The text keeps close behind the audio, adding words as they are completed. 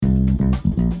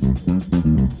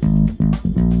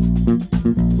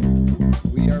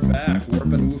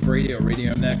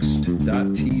Radio,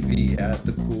 RadioNext.tv at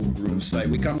the Cool Groove site.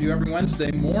 We come to you every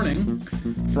Wednesday morning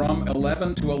from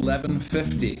 11 to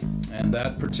 11:50. And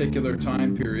that particular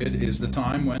time period is the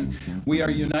time when we are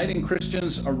uniting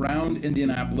Christians around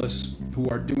Indianapolis who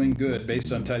are doing good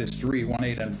based on Titus 3, 1,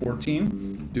 8, and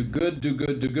 14. Do good, do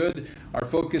good, do good. Our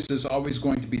focus is always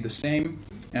going to be the same.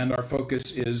 And our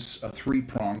focus is a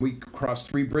three-prong. We cross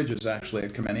three bridges, actually,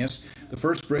 at Comenius. The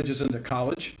first bridge is into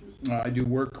college. I do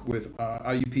work with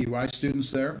IUPUI students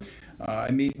there.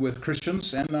 I meet with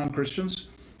Christians and non-Christians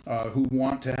who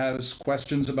want to ask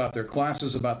questions about their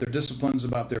classes, about their disciplines,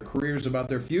 about their careers, about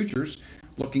their futures.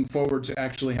 Looking forward to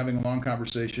actually having a long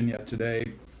conversation yet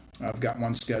today. I've got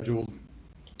one scheduled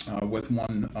with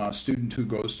one student who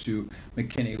goes to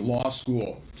McKinney Law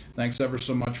School. Thanks ever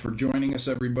so much for joining us,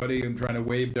 everybody. I'm trying to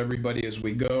wave to everybody as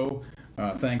we go.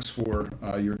 Thanks for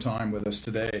your time with us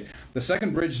today. The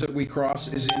second bridge that we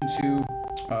cross is into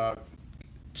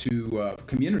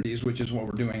communities, which is what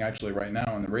we're doing actually right now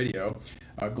on the radio.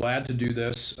 Glad to do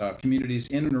this. Communities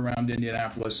in and around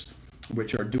Indianapolis,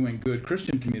 which are doing good,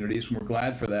 Christian communities, and we're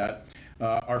glad for that.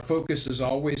 Our focus is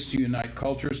always to unite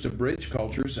cultures, to bridge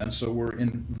cultures, and so we're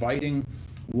inviting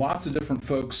lots of different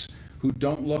folks who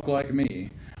don't look like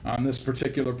me on this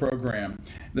particular program.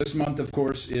 This month, of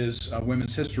course, is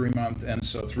Women's History Month, and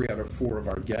so 3 out of 4 of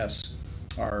our guests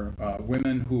are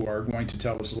women who are going to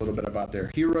tell us a little bit about their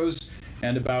heroes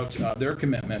and about their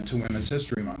commitment to Women's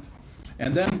History Month.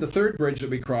 And then the third bridge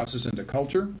that we cross is into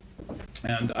culture.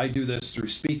 And I do this through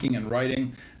speaking and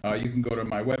writing. You can go to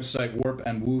my website,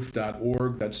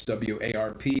 warpandwoof.org. That's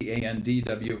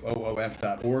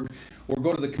WARPANDWOOF.org. Or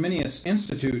go to the Comenius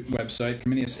Institute website,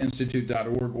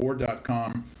 comeniusinstitute.org or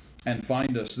 .com, and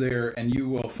find us there. And you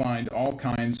will find all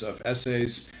kinds of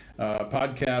essays,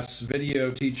 podcasts,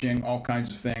 video teaching, all kinds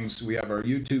of things. We have our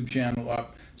YouTube channel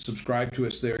up. Subscribe to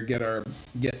us there. Get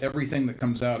everything that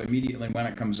comes out immediately when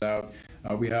it comes out.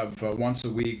 We have once a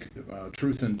week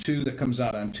Truth in 2 that comes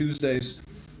out on Tuesdays.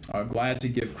 Glad to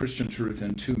give Christian truth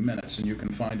in 2 minutes, and you can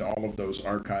find all of those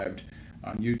archived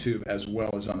on YouTube as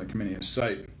well as on the Comenius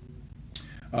site.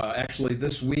 Actually,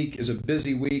 this week is a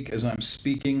busy week as I'm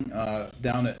speaking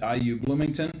down at IU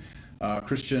Bloomington.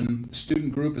 Christian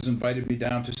student group has invited me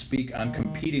down to speak on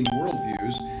competing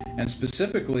worldviews, and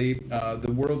specifically the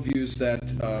worldviews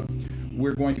that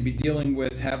we're going to be dealing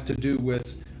with have to do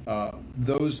with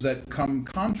those that come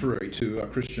contrary to a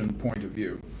Christian point of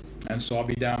view. And so I'll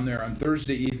be down there on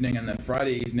Thursday evening, and then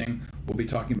Friday evening we'll be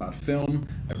talking about film.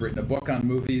 I've written a book on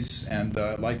movies, and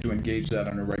I'd like to engage that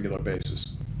on a regular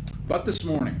basis. But this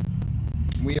morning,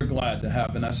 we are glad to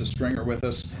have Vanessa Stringer with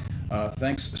us.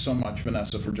 Thanks so much,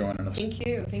 Vanessa, for joining us. Thank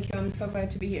you. I'm so glad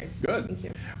to be here. Good. Thank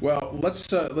you. Well, let's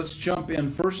jump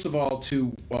in first of all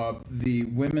to the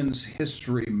Women's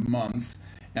History Month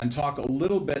and talk a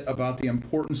little bit about the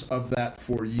importance of that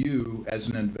for you as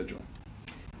an individual.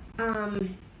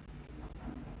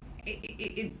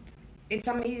 It's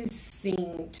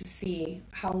amazing to see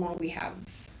how long we have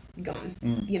gone,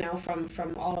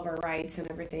 from all of our rights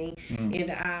and everything.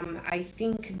 And I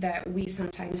think that we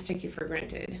sometimes take it for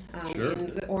granted, Sure.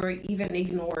 or even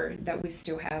ignore that we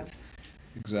still have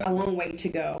a long way to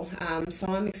go. So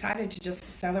I'm excited to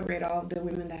just celebrate all of the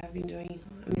women that have been doing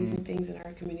amazing things in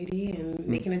our community and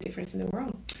making a difference in the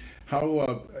world.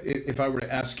 How, if I were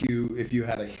to ask you if you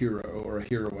had a hero or a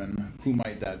heroine, who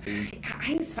might that be?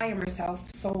 I inspire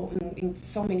myself in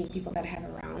so many people that I have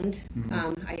around.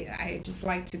 I just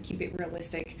like to keep it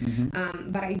realistic.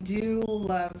 But I do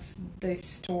love the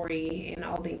story and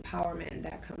all the empowerment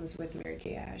that comes with Mary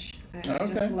Kay Ash. I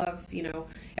just love,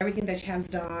 everything that she has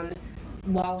done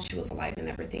while she was alive and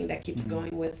everything that keeps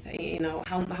going with,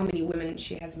 how many women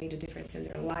she has made a difference in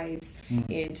their lives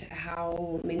and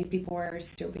how many people are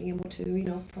still being able to,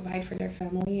 provide for their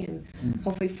family and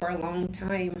hopefully for a long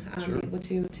time be able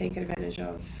to take advantage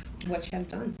of what she has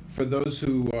done. For those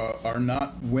who are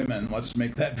not women, let's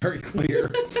make that very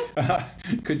clear.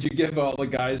 Could you give all the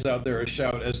guys out there a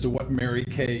shout as to what Mary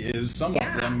Kay is? Some of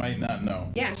them might not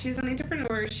know. Yeah, she's an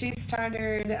entrepreneur. She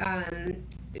started...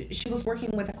 she was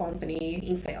working with a company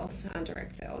in sales,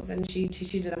 direct sales, and she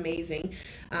did amazing.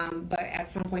 But at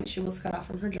some point, she was cut off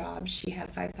from her job. She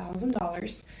had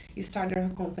 $5,000. She started her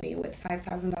company with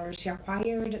 $5,000. She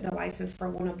acquired the license for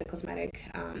one of the cosmetic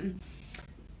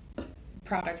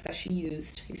products that she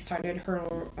used. She started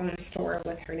her own store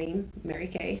with her name, Mary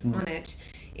Kay, on it,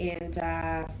 and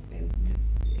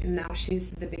now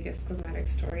she's the biggest cosmetic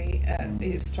store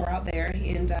out there.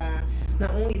 And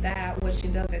not only that, what she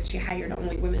does is she hired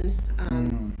only women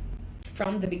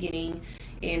from the beginning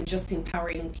and just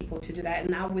empowering people to do that. And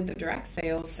now with the direct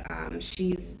sales,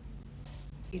 she's,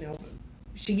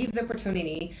 she gives the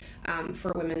opportunity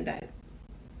for women that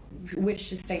wish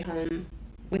to stay home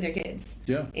with their kids,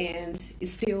 and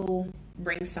still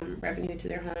bring some revenue to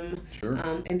their home,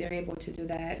 and they're able to do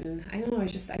that. And I don't know,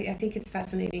 it's just I think it's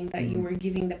fascinating that you were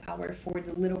giving the power for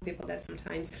the little people that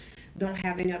sometimes don't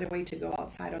have any other way to go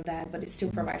outside of that, but it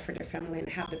still provide for their family and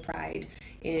have the pride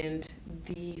and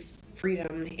the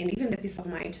freedom and even the peace of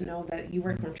mind to know that you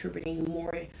were contributing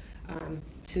more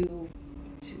to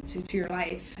your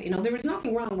life. You know, there was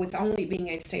nothing wrong with only being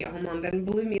a stay-at-home mom. Then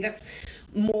believe me, that's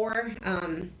more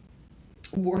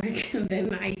work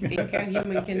than I think a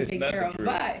human can take care of.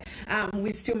 But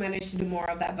we still managed to do more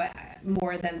of that, but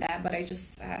more than that. But I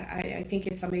think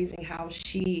it's amazing how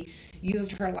she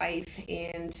used her life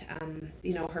and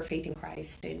her faith in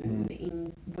Christ and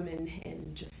in women,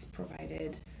 and just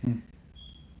provided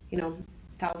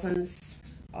thousands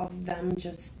of them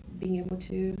just being able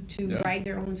to write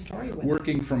their own story with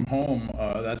working from home.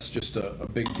 That's just a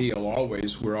big deal.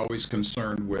 We're always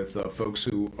concerned with folks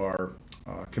who are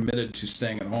committed to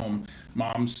staying at home,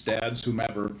 moms, dads,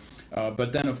 whomever.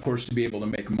 But then, of course, to be able to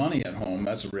make money at home,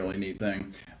 that's a really neat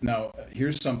thing. Now,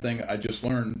 here's something I just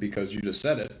learned because you just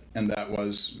said it, and that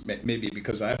was maybe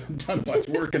because I haven't done much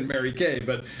work in Mary Kay,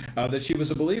 but that she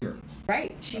was a believer.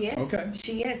 Right, she is. Okay.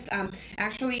 She is.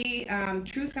 Actually,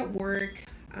 Truth at Work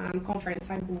conference,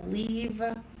 I believe,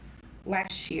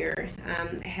 last year,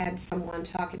 had someone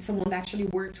that actually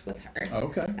worked with her.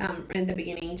 Okay. In the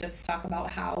beginning, just talk about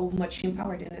how much she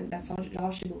empowered, and that's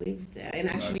all she believed. And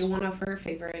actually, Nice. one of her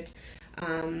favorite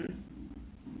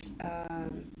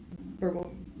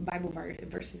Bible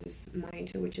verses is mine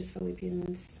too, which is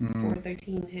Philippians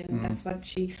 4:13, and that's what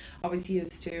she always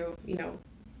used to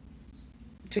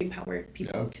to empower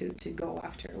people to go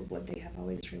after what they have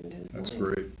always dreamed of. That's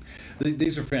great.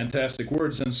 These are fantastic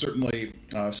words, and certainly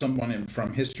someone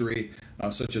from history,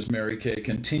 such as Mary Kay,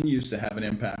 continues to have an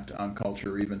impact on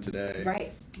culture even today.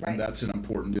 Right. And that's an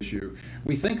important issue.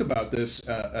 We think about this,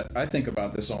 I think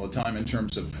about this all the time in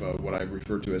terms of what I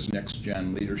refer to as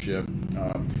next-gen leadership.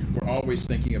 We're always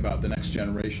thinking about the next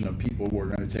generation of people who are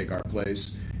going to take our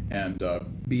place and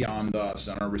beyond us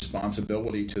and our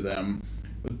responsibility to them.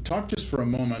 Talk just for a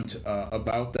moment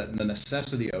about that, and the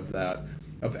necessity of that,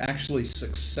 of actually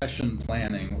succession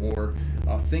planning, or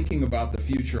thinking about the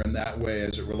future in that way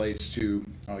as it relates to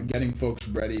getting folks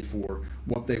ready for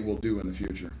what they will do in the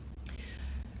future.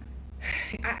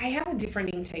 I have a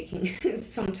different intaking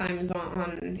sometimes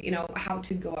on how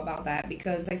to go about that,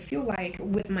 because I feel like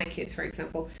with my kids, for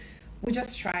example, we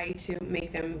just try to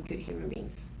make them good human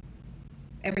beings.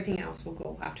 Everything else will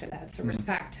go after that. So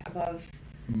respect above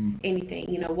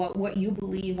anything. What you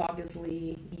believe,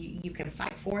 obviously you can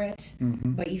fight for it,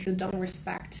 but if you don't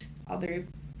respect other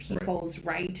people's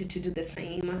right to do the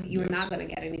same, you're not going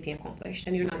to get anything accomplished,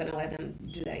 and you're not going to let them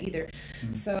do that either.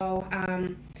 So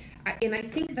I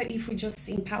think that if we just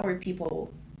empower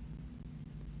people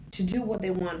to do what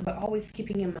they want, but always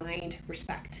keeping in mind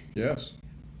respect,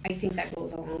 I think that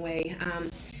goes a long way.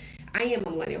 I am a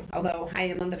millennial, although I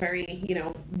am on the very,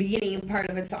 beginning part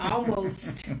of it, so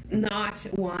almost not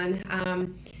one.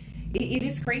 It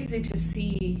is crazy to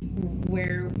see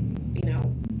where,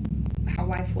 how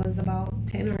life was about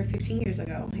 10 or 15 years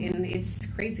ago. And it's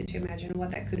crazy to imagine what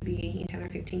that could be in 10 or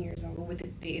 15 years ago with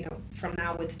from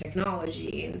now with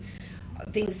technology and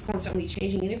things constantly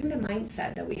changing, and even the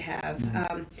mindset that we have.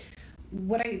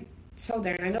 What I told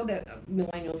Darren, I know that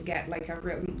millennials get like a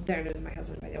real, Darren is my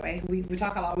husband, by the way. We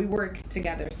talk a lot. We work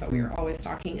together, so we're always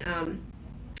talking.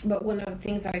 But one of the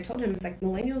things that I told him is like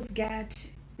millennials get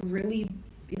really,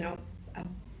 a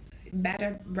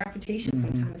bad reputation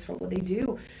sometimes for what they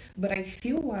do. But I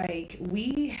feel like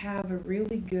we have a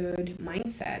really good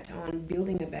mindset on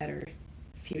building a better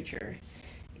future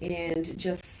and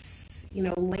just,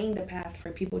 laying the path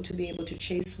for people to be able to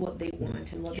chase what they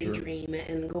want and what they dream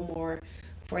and go more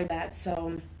for that.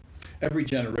 So every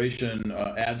generation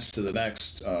adds to the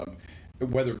next,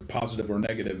 whether positive or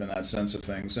negative in that sense of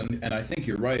things. And I think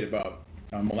you're right about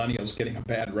millennials getting a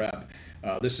bad rap.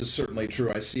 This is certainly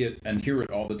true. I see it and hear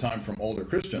it all the time from older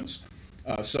Christians.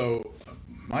 So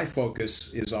my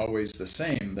focus is always the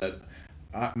same,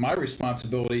 that my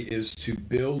responsibility is to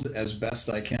build as best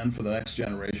I can for the next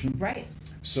generation. Right.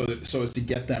 So as to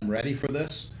get them ready for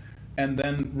this. And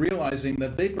then realizing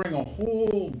that they bring a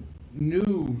whole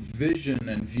new vision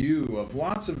and view of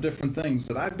lots of different things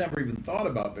that I've never even thought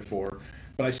about before.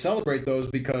 But I celebrate those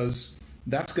because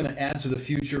that's going to add to the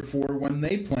future for when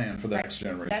they plan for the next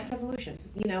generation. That's evolution.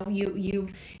 You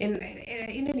in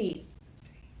any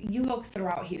you look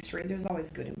throughout history, there's always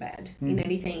good and bad in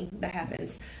anything that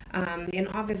happens. And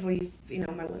obviously,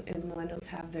 millennials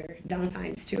have their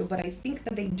downsides too, but I think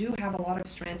that they do have a lot of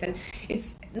strength. And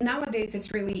nowadays,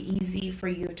 it's really easy for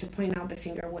you to point out the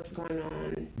finger what's going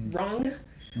on wrong,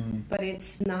 but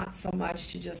it's not so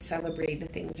much to just celebrate the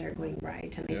things that are going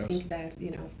right. And I think that,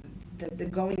 the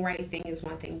going right thing is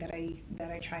one thing that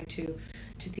I try to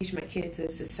teach my kids,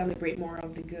 is to celebrate more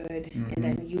of the good, and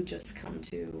then you just come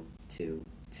to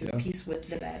peace with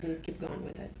the bad and keep going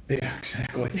with it. Yeah,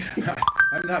 exactly.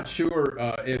 I'm not sure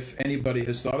if anybody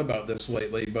has thought about this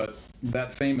lately, but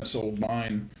that famous old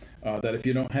line that if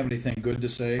you don't have anything good to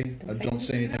say, don't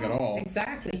say anything at all.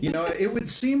 Exactly. It would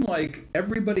seem like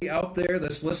everybody out there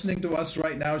that's listening to us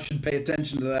right now should pay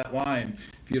attention to that line.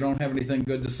 If you don't have anything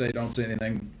good to say, don't say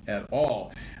anything at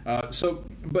all.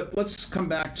 But let's come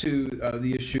back to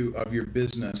the issue of your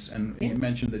business. And you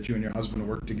mentioned that you and your husband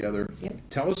work together. Yep.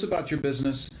 Tell us about your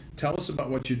business. Tell us about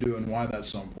what you do and why that's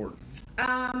so important.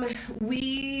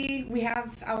 We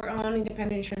have our own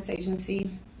independent insurance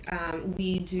agency.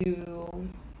 We do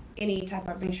any type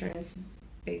of insurance,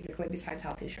 basically, besides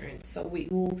health insurance. So we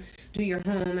will do your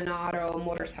home and auto,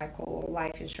 motorcycle,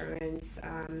 life insurance.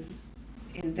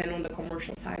 And then on the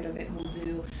commercial side of it, we'll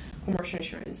do commercial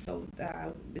insurance. So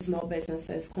small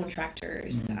businesses,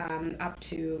 contractors, up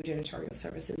to janitorial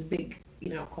services, big,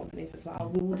 companies as well.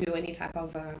 We will do any type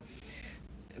of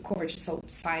coverage, so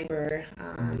cyber,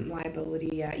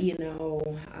 liability,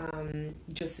 E&O,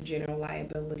 just general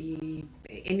liability,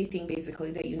 anything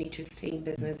basically that you need to stay in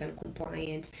business and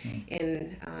compliant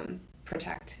and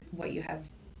protect what you have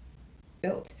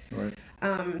built. Right.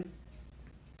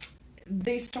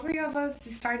 The story of us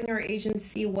starting our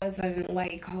agency wasn't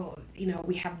like,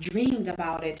 we have dreamed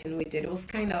about it and we did. It was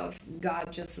kind of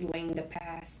God just laying the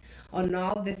path on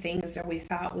all the things that we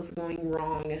thought was going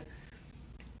wrong,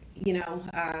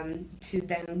 to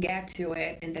then get to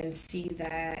it and then see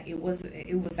that it was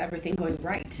everything going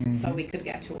right, so we could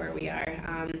get to where we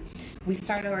are. We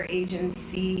started our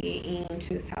agency in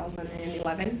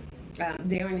 2011.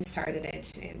 Darren started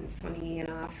it, and funny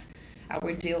enough,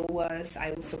 our deal was I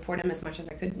would support him as much as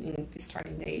I could in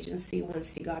starting the agency.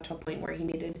 Once he got to a point where he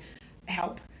needed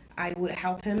help, I would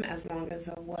help him as long as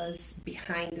I was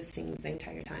behind the scenes the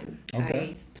entire time.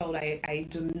 Okay. I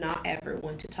do not ever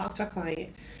want to talk to a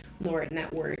client nor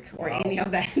network or any of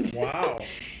that. Wow.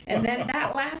 And then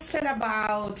that lasted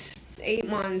about 8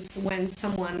 months when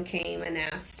someone came and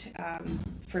asked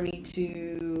for me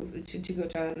to go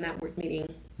to a network meeting.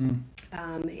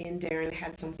 And Darren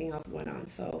had something else going on,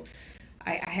 so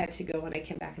I had to go, and I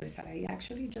came back and I said, I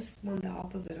actually just want the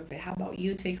opposite of it. How about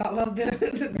you take all of the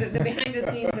behind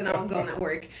the scenes and I'll go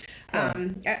network.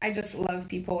 I just love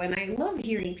people, and I love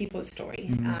hearing people's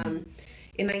story.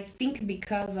 And I think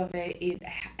because of it, it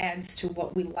adds to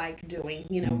what we like doing.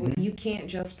 You can't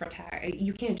just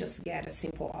you can't just get a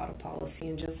simple auto policy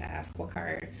and just ask what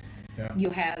car you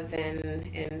have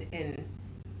and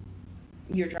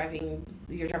your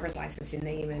driver's license and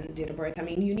name and date of birth. I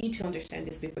mean, you need to understand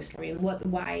these people's story and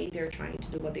why they're trying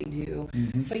to do what they do,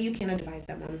 so you can advise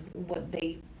them on what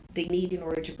they need in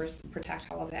order to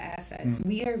protect all of the assets.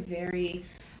 We are very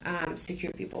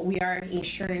secure people. We are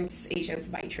insurance agents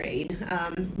by trade.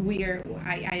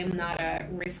 I am not a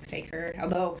risk taker,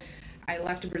 although I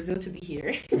left Brazil to be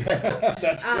here.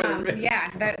 That's good.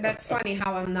 That's funny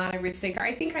how I'm not a risk taker.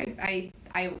 I think I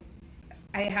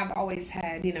have always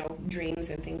had, dreams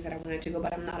and things that I wanted to go,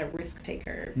 but I'm not a risk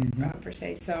taker per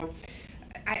se. So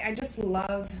I just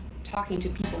love talking to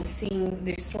people, seeing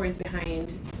their stories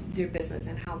behind their business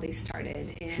and how they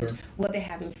started and what they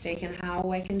have in stake and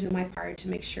how I can do my part to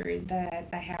make sure that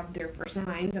I have their personal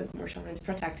lines and commercial lines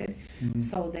protected,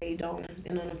 so they don't,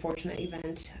 in an unfortunate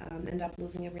event, end up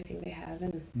losing everything they have.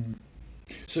 And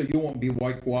So you won't be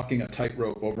walking a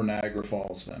tightrope over Niagara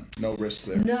Falls then? No risk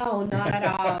there? No, not at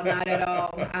all, not at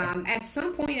all. At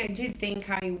some point I did think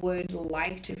I would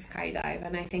like to skydive,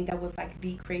 and I think that was like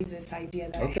the craziest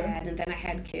idea that I had, and then I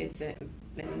had kids, and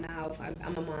now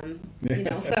I'm a mom,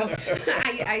 so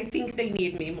I think they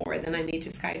need me more than I need to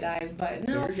skydive. But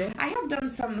no, I have done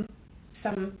some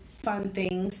fun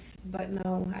things, but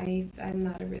no, I'm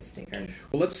not a risk taker.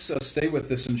 Well, let's stay with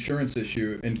this insurance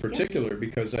issue in particular,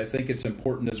 because I think it's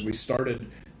important as we started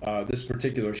this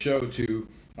particular show to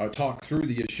talk through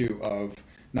the issue of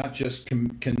not just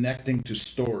connecting to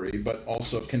story, but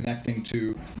also connecting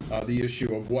to the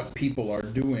issue of what people are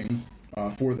doing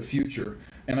for the future.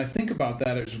 And I think about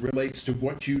that as it relates to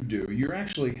what you do. You're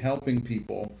actually helping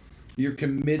people. You're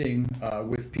committing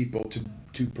with people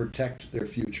to protect their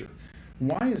future.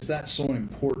 Why is that so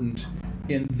important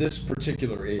in this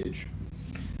particular age?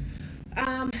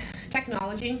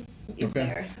 technology is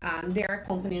there. There are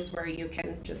companies where you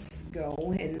can just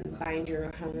go and bind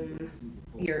your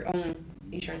own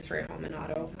insurance for your home and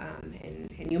auto,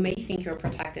 and you may think you're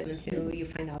protected until you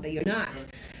find out that you're not.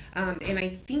 And I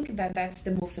think that that's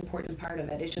the most important part of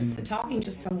it. It's just talking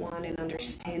to someone and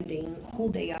understanding who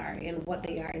they are and what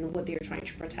they are and what they're trying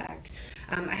to protect.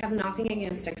 I have nothing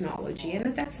against technology,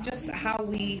 and that's just how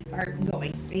we are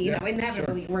going. You know,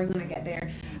 inevitably we're going to get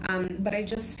there. But I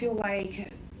just feel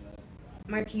like,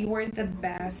 Mark, you are the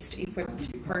best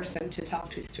equipped person to talk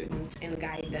to students and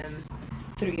guide them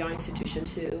through your institution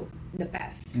to the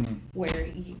path where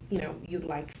you'd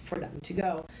like for them to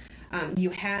go.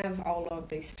 You have all of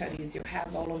the studies, you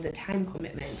have all of the time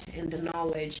commitment and the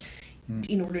knowledge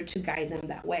in order to guide them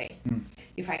that way.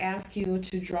 If I ask you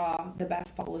to draw the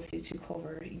best policy to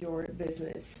cover your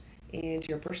business and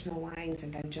your personal lines,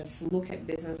 and then just look at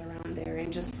business around there,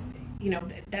 and just,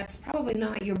 that's probably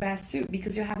not your best suit,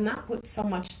 because you have not put so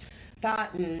much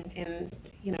thought and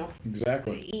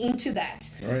exactly into that.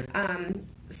 Right.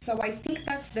 So I think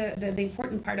that's the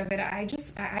important part of it.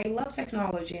 I love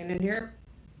technology, and there are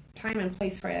time and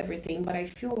place for everything, but I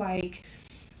feel like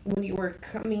when you are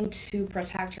coming to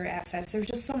protect your assets, there's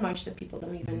just so much that people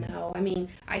don't even know. I mean,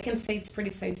 I can say it's pretty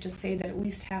safe to say that at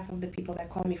least half of the people that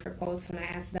call me for quotes, when I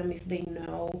ask them if they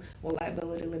know what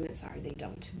liability limits are, they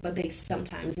don't. But they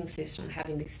sometimes insist on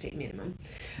having the state minimum,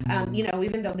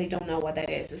 even though they don't know what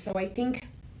that is. So I think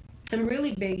I'm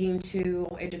really big into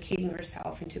educating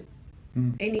yourself into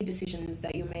any decisions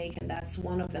that you make, and that's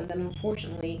one of them that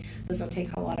unfortunately doesn't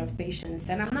take a lot of patience.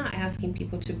 And I'm not asking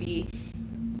people to be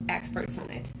experts on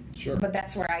it. Sure. But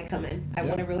that's where I come in. I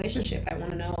want a relationship. I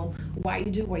want to know why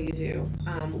you do what you do.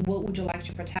 What would you like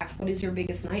to protect? What is your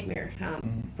biggest nightmare?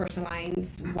 Personal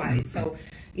lines, why? So,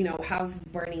 how's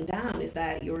burning down? Is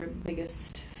that your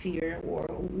biggest fear? Or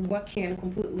what can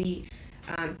completely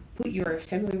put your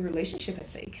family relationship at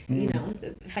stake?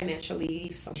 Financially,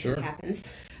 if something happens.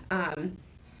 And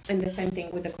the same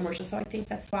thing with the commercial. So I think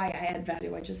that's why I add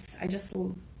value.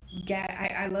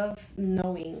 I love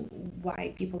knowing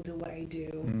why people do what I do,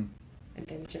 and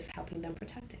then just helping them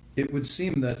protect it. It would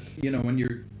seem that, when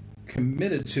you're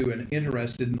committed to and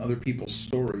interested in other people's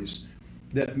stories,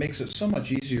 that it makes it so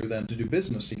much easier then to do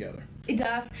business together. It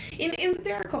does. And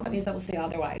there are companies that will say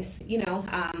otherwise.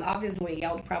 Obviously,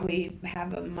 I would probably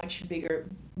have a much bigger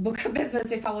book of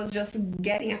business if I was just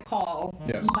getting a call,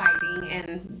 biting,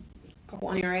 and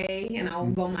on your A, and I'll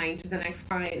go mine to the next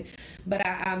client. But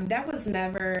that was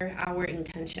never our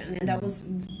intention, and that was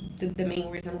the main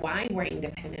reason why we're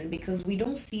independent, because we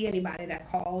don't see anybody that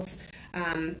calls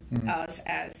us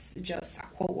as just a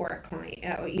quote or a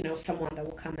client, someone that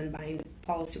will come and bind a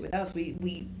policy with us.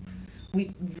 We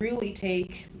really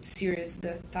take serious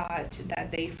the thought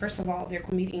that they, first of all, they're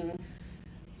committing.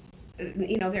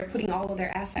 They're putting all of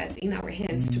their assets in our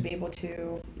hands to be able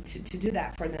to do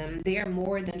that for them. They are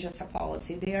more than just a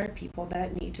policy. They are people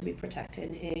that need to be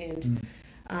protected, and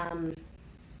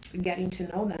getting to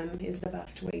know them is the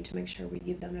best way to make sure we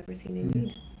give them everything they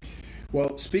need.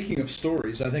 Well, speaking of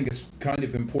stories, I think it's kind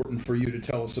of important for you to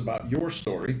tell us about your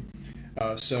story.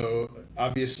 So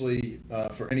obviously,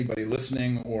 for anybody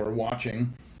listening or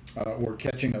watching or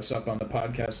catching us up on the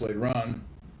podcast later on,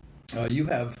 you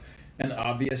have an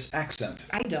obvious accent.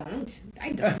 I don't.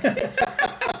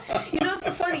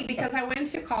 It's funny because I went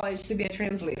to college to be a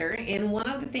translator, and one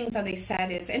of the things that they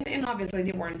said is, and obviously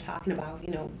they weren't talking about,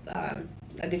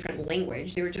 a different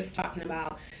language. They were just talking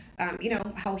about,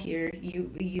 how here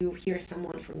you hear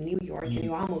someone from New York and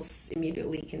you almost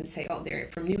immediately can say, oh, they're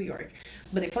from New York.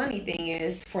 But the funny thing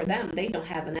is, for them, they don't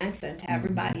have an accent.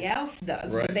 Everybody else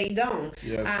does, but they don't.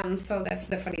 Yes. So that's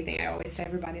the funny thing I always say.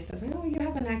 Everybody says, oh, you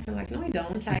have an accent. Like, no, I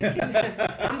don't.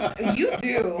 You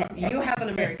do. You have an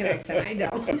American accent. I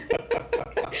don't.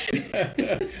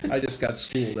 I just got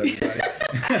schooled, everybody.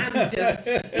 I'm just,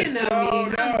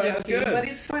 I'm joking. Good. But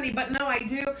it's funny. But no, I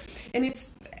do. And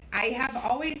I have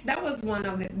always, that was one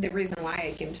of the reason why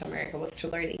I came to America, was to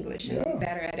learn English and be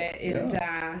better at it. And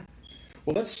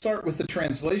well, let's start with the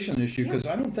translation issue, because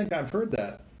I don't think I've heard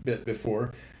that bit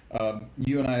before.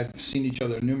 You and I have seen each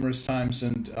other numerous times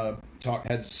and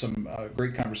had some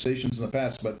great conversations in the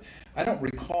past, but I don't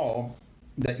recall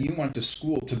that you went to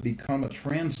school to become a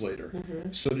translator.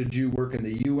 So did you work in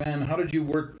the UN? How did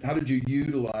you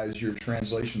utilize your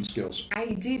translation skills? I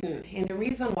didn't. And the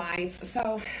reason why,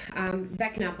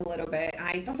 backing up a little bit,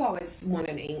 I've always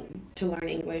wanted to learn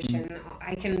English, and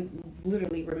I can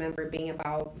literally remember being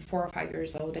about 4 or 5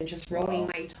 years old and just rolling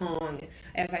my tongue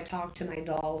as I talked to my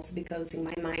dolls, because in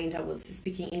my mind I was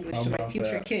speaking English to my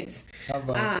future kids. How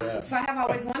about that? So I have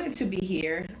always wanted to be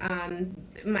here.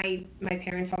 My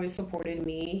parents always supported in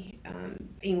me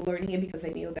in learning it, because I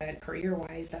knew that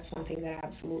career-wise, that's one thing that I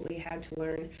absolutely had to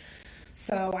learn.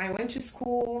 So I went to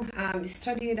school,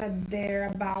 studied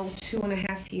there about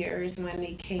 2.5 years when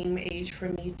it came age for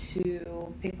me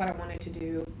to pick what I wanted to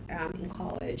do in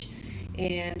college.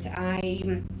 And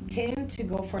I tend to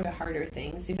go for the harder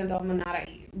things, even though I'm not a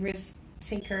risk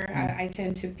taker. I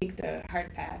tend to pick the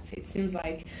hard path, it seems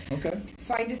like. Okay.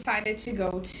 So I decided to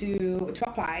go to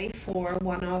apply for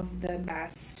one of the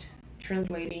best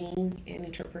translating and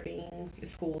interpreting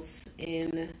schools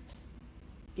in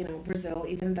Brazil,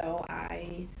 even though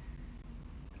I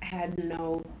had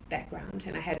no background,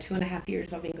 and I had 2.5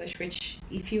 years of English, which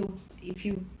if you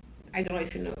I don't know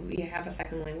if you know, we have a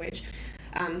second language.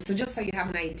 So just so you have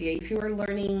an idea, if you are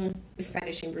learning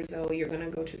Spanish in Brazil, you're going to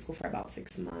go to school for about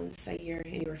 6 months, a year,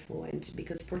 and you're fluent,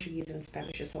 because Portuguese and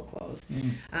Spanish is so close.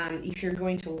 If you're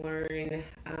going to learn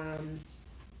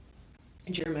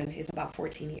German, it's about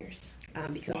 14 years,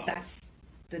 because that's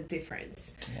the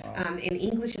difference. Wow. And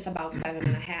English is about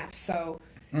 7.5.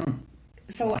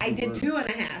 So I did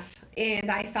 2.5,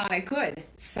 and I thought I could.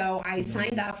 So I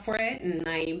signed up for it, and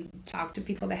I talked to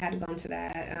people that had gone to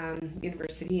that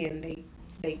university, and they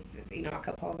a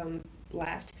couple of them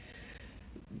left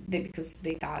because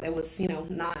they thought it was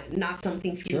not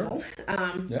something feasible.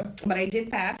 Sure. But I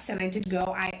did pass, and I did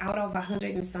go. Out of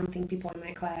 100 and something people in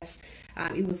my class,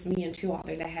 it was me and 2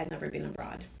 others that had never been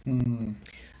abroad.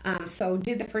 So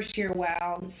did the first year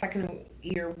well, second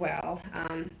year well,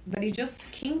 but it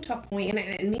just came to a point,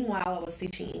 and meanwhile I was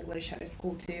teaching English at a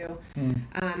school too,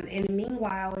 and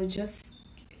meanwhile it just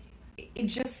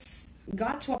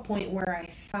got to a point where I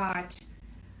thought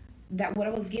that what I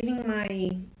was giving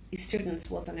my students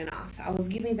wasn't enough. I was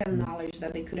giving them knowledge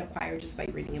that they could acquire just by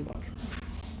reading a book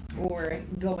or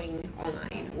going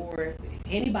online, or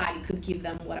anybody could give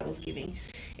them what I was giving.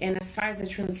 And as far as the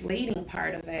translating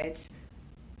part of it,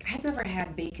 I had never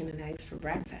had bacon and eggs for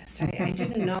breakfast. I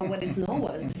didn't know what a snow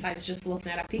was besides just looking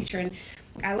at a picture. And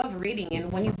I love reading,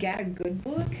 and when you get a good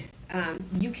book,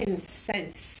 you can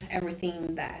sense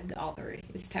everything that the author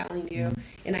is telling you.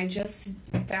 And I just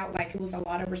felt like it was a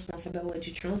lot of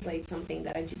responsibility to translate something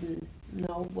that I didn't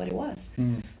know what it was.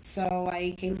 So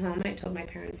I came home, and I told my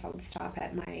parents I would stop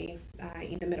at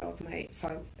in the middle of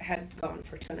so I had gone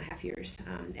for 2.5 years,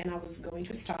 and I was going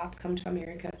to stop, come to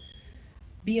America,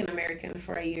 be an American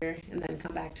for a year, and then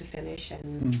come back to finish.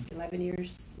 And 11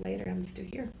 years later, I'm still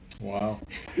here. Wow.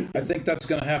 I think that's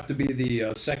going to have to be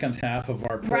the second half of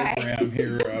our program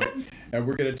here.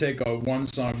 We're going to take a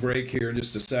one-song break here in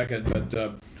just a second,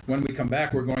 but when we come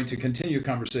back, we're going to continue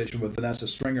conversation with Vanessa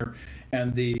Stringer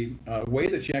and the way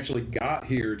that she actually got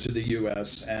here to the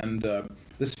U.S. and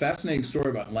this fascinating story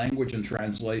about language and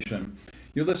translation.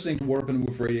 You're listening to Warp and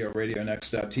Woof Radio,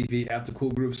 RadioNext.TV at the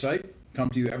Cool Groove site. Come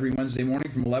to you every Wednesday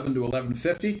morning from 11 to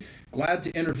 11:50. Glad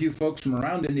to interview folks from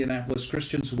around Indianapolis,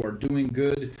 Christians who are doing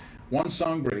good. One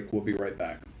song break. We'll be right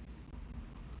back.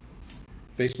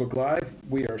 Facebook Live,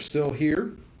 we are still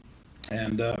here.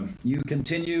 And you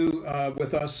continue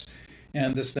with us.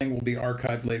 And this thing will be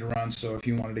archived later on. So if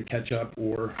you wanted to catch up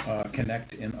or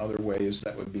connect in other ways,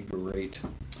 that would be great.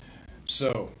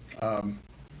 So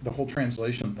the whole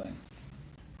translation thing.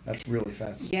 That's really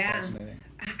fascinating.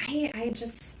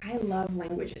 I love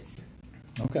languages.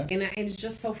 Okay. And it's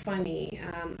just so funny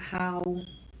how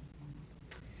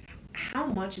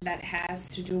much that has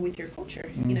to do with your culture.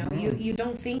 You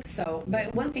don't think so.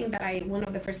 But one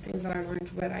of the first things that I learned,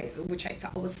 which I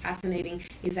thought was fascinating,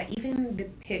 is that even the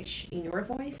pitch in your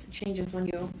voice changes when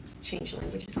you change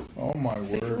languages. Oh my word.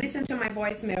 So if you listen to my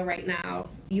voicemail right now,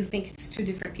 you think it's 2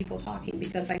 different people talking,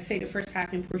 because I say the first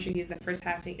half in Portuguese, the first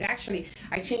half in... Actually,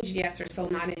 I changed the answer, so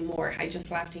not anymore. I just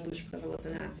left English because I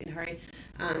wasn't in a hurry.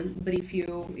 But if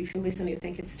you listen, you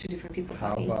think it's 2 different people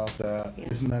talking. How about that? Yeah.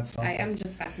 Isn't that something? I am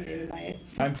just fascinated by it.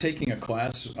 I'm taking a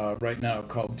class right now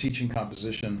called Teaching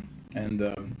Composition, and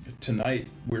tonight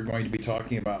we're going to be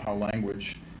talking about how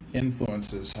language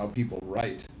influences how people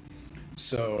write.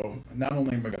 So not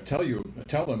only am I going to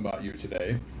tell them about you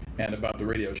today and about the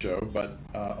radio show, but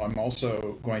I'm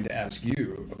also going to ask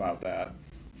you about that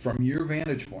from your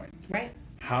vantage point. Right.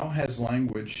 How has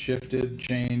language shifted,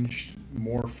 changed,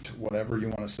 morphed, whatever you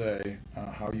want to say,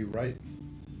 how you write?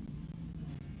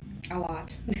 A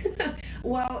lot.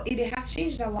 Well, it has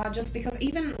changed a lot, just because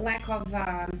even lack of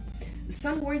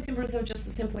some words in Brazil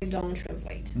just simply don't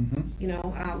translate.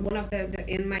 One of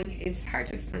it's hard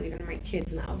to explain even to my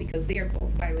kids now, because they are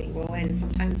both bilingual, and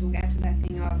sometimes we'll get to that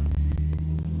thing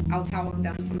of I'll tell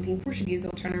them something in Portuguese,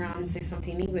 they'll turn around and say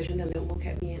something in English, and then they'll look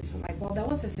at me and say like, well, that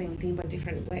was the same thing but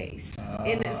different ways.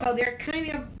 And so they're kind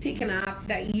of picking up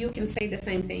that you can say the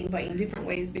same thing but in different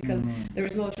ways because there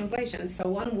is no translation. So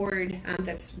one word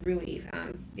that's really,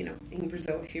 in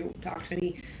Brazil, if you talk to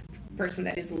any person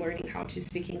that is learning how to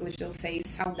speak English, they'll say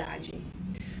saudade.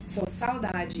 So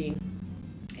saudade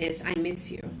is I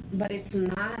miss you, but it's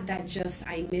not that just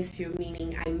I miss you,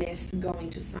 meaning I miss going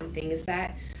to something. Is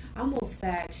that almost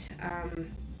that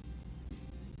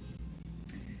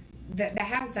that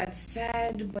has that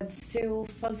sad but still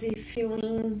fuzzy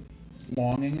feeling,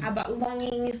 longing. I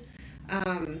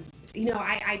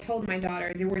told my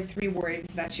daughter there were 3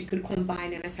 words that she could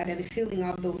combine, and I said, and the feeling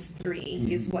of those 3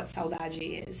 is what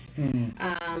saudade is.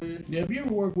 Have you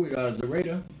ever worked with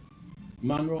Zareta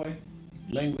Monroy,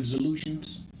 Language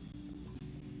Solutions?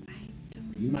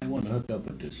 You might want to hook up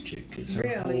with this chick because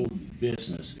her whole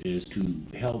business is to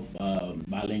help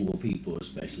bilingual people,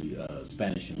 especially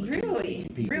Spanish and Latino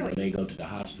people. When they go to the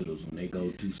hospitals, when they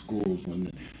go to schools,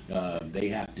 when they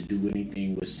have to do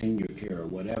anything with senior care or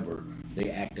whatever, they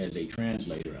act as a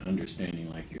translator, understanding,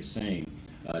 like you're saying,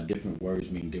 different words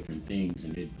mean different things,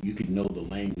 and you could know the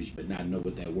language but not know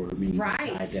what that word means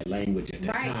inside that language at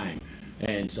that time.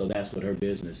 And so that's what her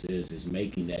business is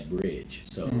making that bridge.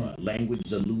 So Language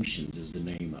Solutions is the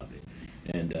name of it.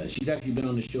 And she's actually been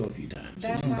on the show a few times.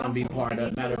 That's she's awesome. Going to be part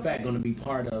of, matter of fact, going to be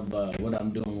part of what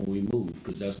I'm doing when we move,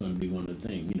 because that's going to be one of the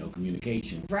things,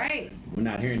 communication. Right. We're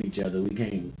not hearing each other. We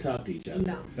can't talk to each other.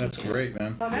 No. That's great,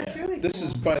 man. Oh, that's really cool. This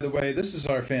is, by the way, this is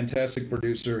our fantastic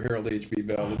producer, Harold H.B.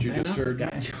 Bell, that you just heard.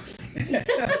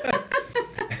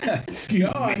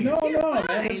 No,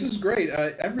 man, this is great.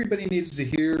 Everybody needs to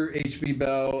hear H.B.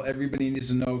 Bell. Everybody needs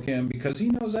to know him because he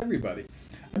knows everybody.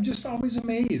 I'm just always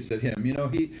amazed at him. He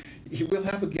will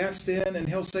have a guest in and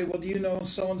he'll say, well, do you know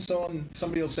so-and-so? And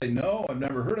somebody will say, no, I've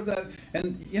never heard of that.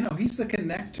 And, he's the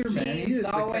connector, man. He is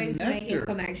always the connector. Making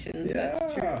connections. Yeah.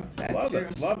 That's true.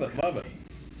 That's love it.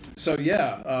 So,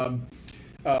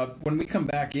 when we come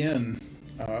back in,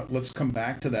 let's come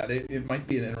back to that. It might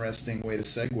be an interesting way to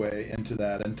segue into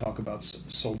that and talk about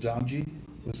saudade.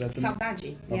 Was that the saudade?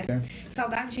 name? Yeah. Okay.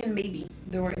 Saudade and maybe.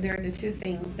 They're the 2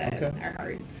 things that are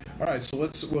hard. All right, so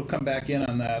we'll come back in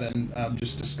on that and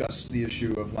just discuss the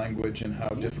issue of language and how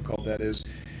difficult that is,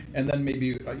 and then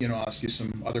maybe ask you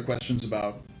some other questions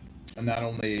about not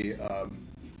only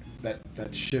that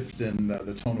shift in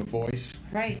the tone of voice,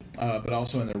 right, but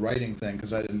also in the writing thing,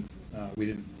 because we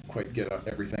didn't quite get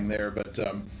everything there. But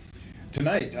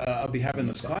tonight I'll be having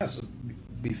this class.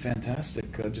 It'd be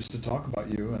fantastic just to talk about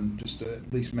you and just to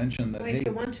at least mention that. Well, if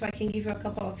you want to, I can give you a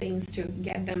couple of things to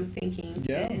get them thinking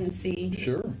and see.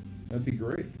 Sure, that'd be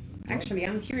great. Actually,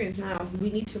 I'm curious now. We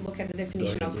need to look at the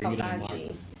definition of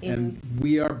saudade. And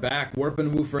we are back. Warp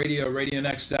and Woof Radio,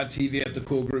 RadioNext.tv at the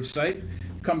Cool Groove site.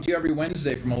 Come to you every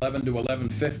Wednesday from 11 to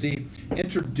 11:50,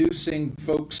 introducing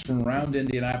folks from around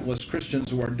Indianapolis,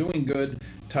 Christians who are doing good,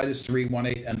 Titus 3,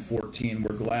 1:8, and 14.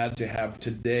 We're glad to have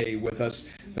today with us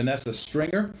Vanessa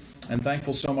Stringer, and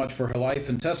thankful so much for her life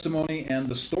and testimony and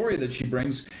the story that she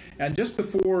brings. And just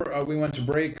before we went to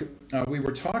break, we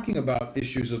were talking about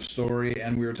issues of story,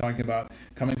 and we were talking about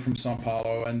coming from Sao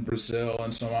Paulo and Brazil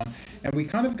and so on. And we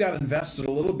kind of got invested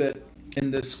a little bit in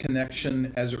this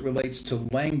connection as it relates to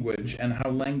language and how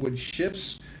language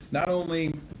shifts not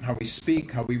only how we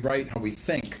speak, how we write, how we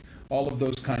think, all of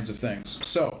those kinds of things.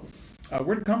 So we're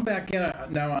going to come back in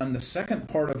now on the second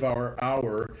part of our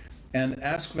hour and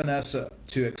ask Vanessa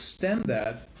to extend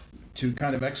that, to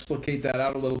kind of explicate that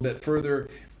out a little bit further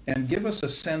and give us a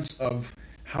sense of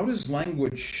how does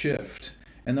language shift.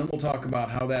 And then we'll talk about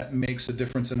how that makes a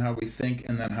difference in how we think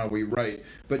and then how we write.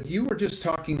 But you were just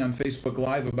talking on Facebook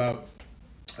Live about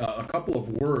a couple of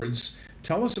words.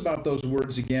 Tell us about those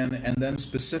words again, and then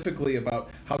specifically about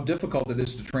how difficult it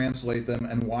is to translate them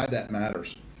and why that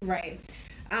matters. Right.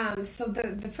 So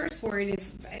the first word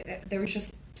is, there is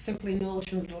just simply no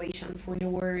translation for the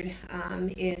word,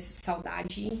 is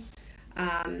saudade,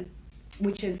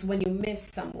 which is when you miss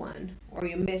someone or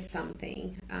you miss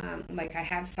something. Like I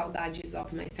have saudades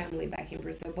of my family back in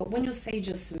Brazil, but when you say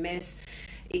just miss,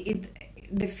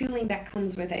 the feeling that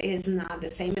comes with it is not the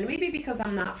same. And maybe because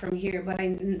I'm not from here, but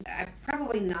I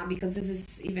probably not, because this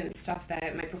is even stuff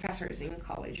that my professors in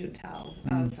college would tell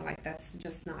us. Like that's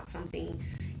just not something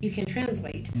you can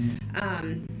translate.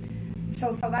 So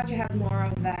saudade has more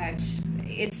of that,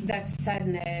 it's that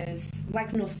sadness,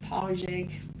 like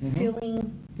nostalgic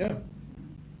feeling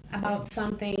about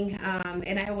something.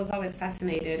 And I was always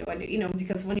fascinated when,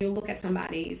 because when you look at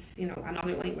somebody's,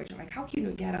 another language, like how can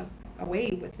you get a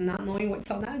away with not knowing what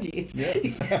saudade is. Yeah.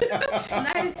 And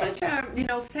that is such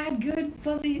a, sad, good,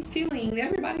 fuzzy feeling.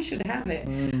 Everybody should have it.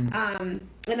 And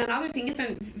another thing is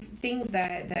things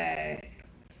that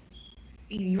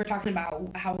you were talking about,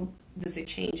 how does it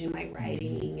change in my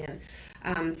writing?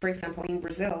 And for example, in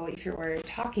Brazil, if you were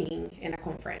talking in a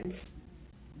conference,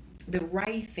 the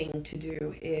right thing to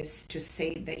do is to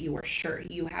say that you are sure.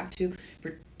 You have to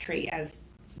portray as,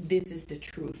 this is the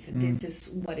truth. This is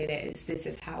what it is. This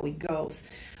is how it goes.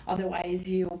 Otherwise,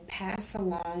 you pass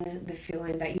along the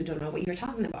feeling that you don't know what you're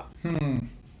talking about.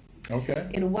 Okay.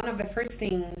 And one of the first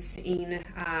things in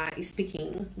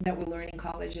speaking that we learn in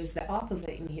college is the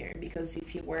opposite in here. Because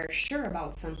if you were sure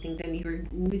about something, then you're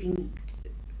leaving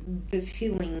the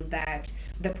feeling that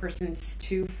the person's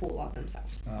too full of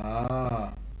themselves.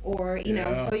 Or,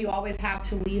 so you always have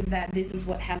to leave that this is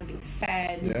what has been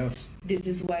said. Yes. This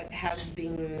is what has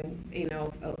been,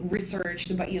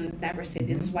 researched, but you never say,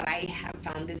 this is what I have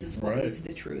found. This is what is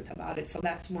the truth about it. So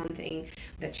that's one thing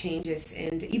that changes.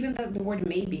 And even the word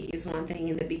maybe is one thing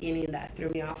in the beginning that threw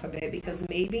me off a bit, because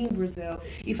maybe in Brazil,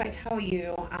 if I tell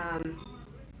you,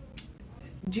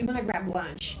 do you want to grab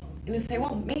lunch? And you say,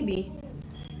 well, maybe.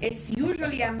 It's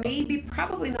usually a maybe,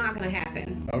 probably not going to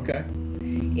happen. Okay.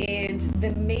 And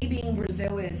the maybe in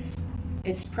Brazil is,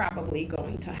 it's probably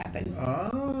going to happen.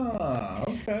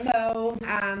 Okay. So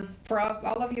for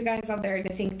all of you guys out there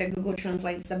that think that Google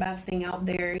Translate's the best thing out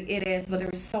there, it is, but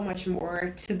there's so much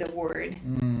more to the word,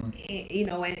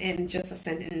 and just a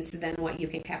sentence than what you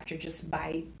can capture just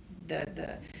by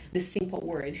the simple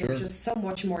words. Sure. There's just so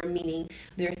much more meaning.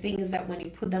 There are things that when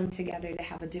you put them together, they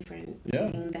have a different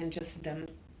meaning than just them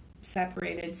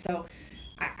separated. So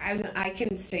I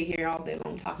can stay here all day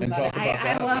long talking about it.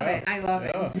 I love it. I love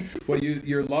it. Well,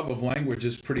 your love of language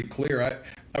is pretty clear.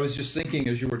 I was just thinking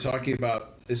as you were talking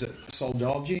about, is it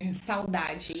saudade?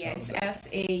 Saudade. Yeah, it's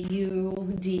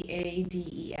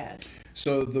Saudades.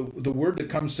 So the word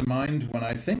that comes to mind when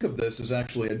I think of this is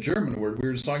actually a German word. We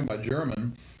were just talking about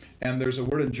German, and there's a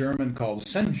word in German called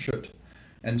Sehnsucht,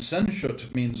 and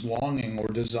Sehnsucht means longing or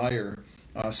desire,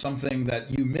 something that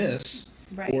you miss.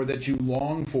 Right. Or that you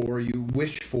long for, you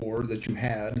wish for, that you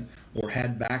had, or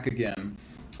had back again.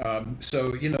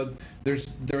 So,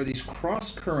 there are these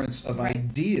cross currents of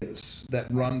ideas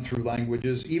that run through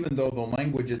languages, even though the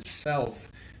language itself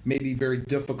may be very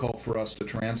difficult for us to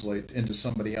translate into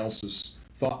somebody else's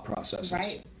thought processes.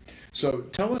 Right. So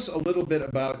tell us a little bit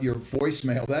about your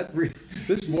voicemail.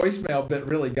 This voicemail bit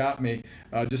really got me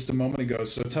just a moment ago.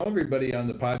 So tell everybody on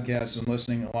the podcast and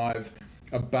listening live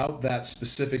about that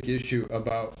specific issue,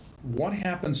 about what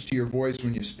happens to your voice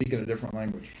when you speak in a different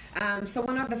language. So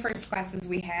one of the first classes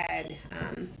we had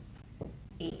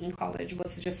in college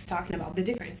was just talking about the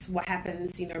difference. What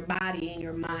happens in your body, in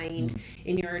your mind,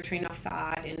 in your train of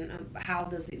thought, and how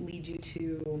does it lead you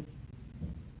to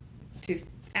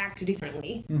act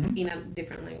differently in a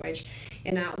different language.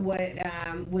 And what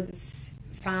was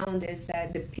found is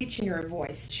that the pitch in your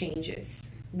voice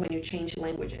changes when you change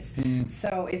languages.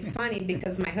 So it's funny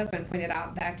because my husband pointed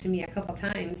out that to me a couple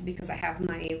times, because I have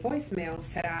my voicemail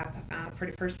set up for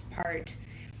the first part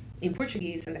in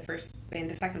Portuguese and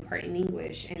the second part in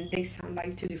English, and they sound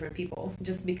like two different people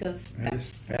just because that's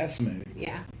fascinating.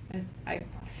 Yeah.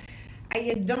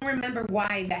 I don't remember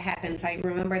why that happens. I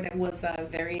remember there was a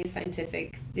very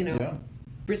scientific,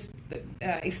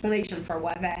 explanation for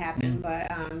why that happened. But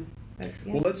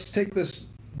well, let's take this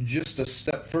just a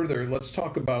step further. Let's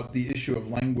talk about the issue of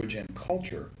language and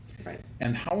culture. Right.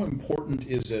 And how important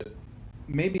is it?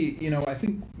 Maybe, I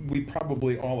think we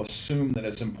probably all assume that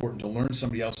it's important to learn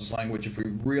somebody else's language if we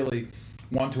really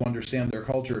want to understand their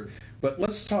culture. But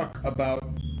let's talk about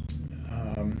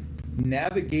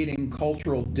navigating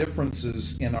cultural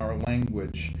differences in our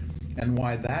language and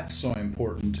why that's so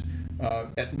important,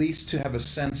 at least to have a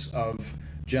sense of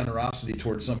generosity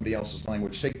towards somebody else's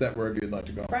language. Take that wherever you'd like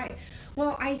to go. Right.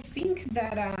 Well, I think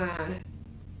that,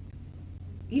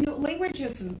 language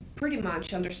is pretty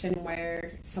much understanding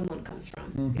where someone comes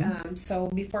from. So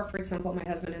before, for example, my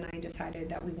husband and I decided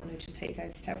that we wanted to take a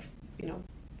step,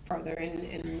 further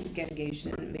and get engaged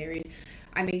and married,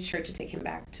 I made sure to take him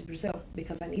back to Brazil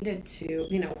because I needed to,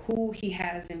 who he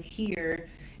has in here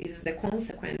is the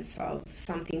consequence of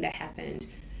something that happened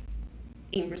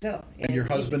in Brazil. And your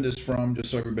husband is from,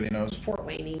 just so everybody knows? Fort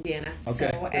Wayne, Indiana.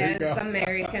 Okay, so as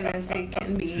American as it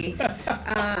can be.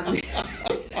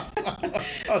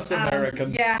 Us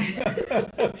Americans.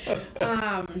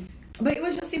 But it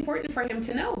was just important for him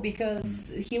to know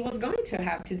because he was going to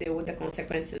have to deal with the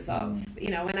consequences of,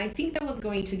 and I think that was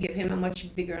going to give him a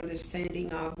much bigger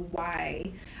understanding of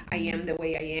why I am the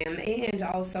way I am, and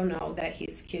also know that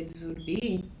his kids would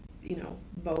be,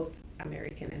 both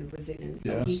American and Brazilian.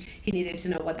 So Yes. he needed to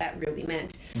know what that really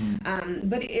meant.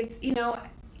 But it,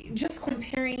 just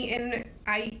comparing, and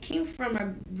I came from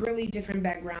a really different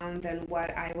background than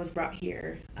what I was brought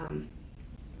here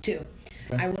to.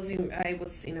 Okay. I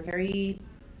was in a very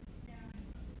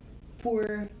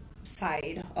poor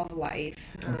side of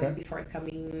life Okay. before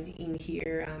coming in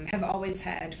here. Have always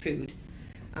had food.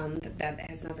 That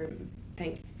has never,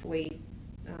 thankfully,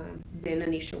 been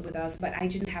an issue with us, but I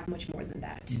didn't have much more than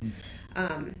that.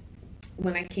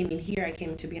 When I came in here, I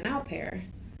came to be an au pair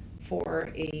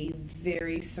for a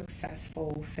very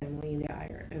successful family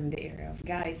in the area of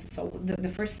Guys. So the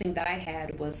first thing that I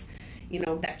had was,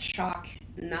 that shock,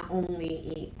 not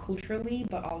only culturally,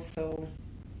 but also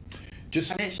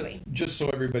financially. Just so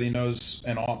everybody knows,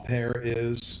 an au pair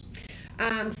is?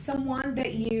 Someone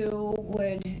that you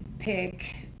would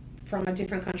pick from a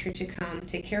different country to come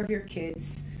take care of your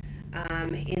kids,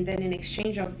 and then in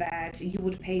exchange of that, you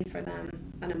would pay for them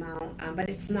an amount, but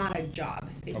it's not a job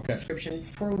description. It's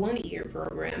for a 1-year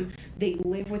program. They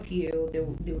live with you. They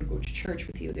would go to church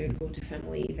with you. They would go to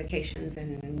family vacations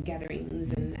and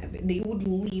gatherings, and they would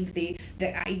leave. The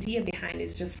idea behind it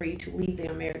is just for you to leave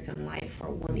the American life for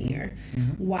 1 year,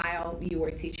 while you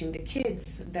were teaching the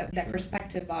kids that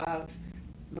perspective of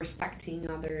respecting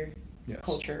other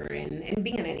culture and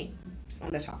being an nanny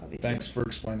on the top of it. Thanks for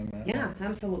explaining that. Yeah,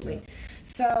 absolutely. Yeah.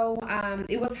 So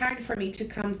it was hard for me to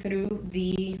come through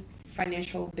the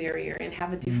financial barrier and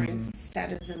have a different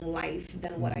status in life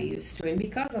than what I used to, and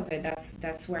because of it,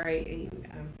 that's where I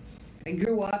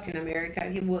grew up in America.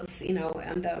 It was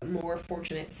on the more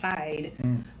fortunate side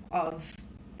of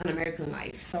an American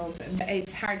life, so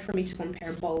it's hard for me to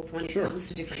compare both when it comes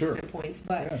to different standpoints.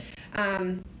 But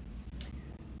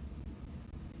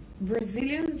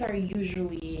Brazilians are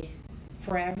usually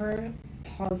forever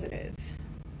positive,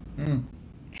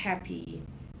 happy,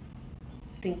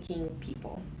 thinking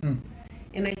people.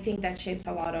 And I think that shapes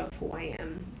a lot of who I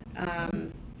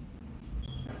am.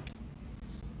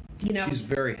 She's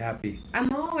very happy.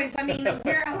 I'm always,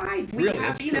 we're alive. We really,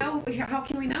 have, how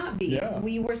can we not be? Yeah.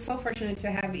 We were so fortunate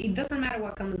to have, it doesn't matter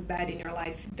what comes bad in your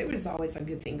life, there is always a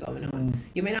good thing going on.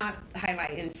 You may not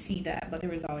highlight and see that, but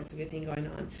there is always a good thing going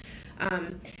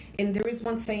on. And there is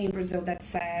one saying in Brazil that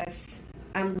says,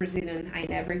 I'm Brazilian, I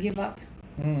never give up.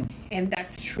 And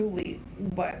that's truly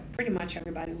what pretty much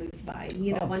everybody lives by.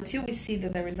 Until we see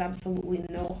that there is absolutely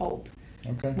no hope,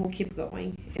 we'll keep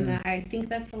going. And I think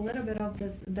that's a little bit of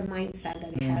the mindset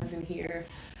that it has in here.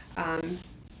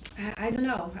 I don't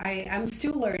know. I'm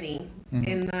still learning.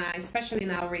 And especially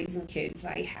now raising kids,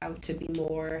 I have to be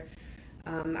more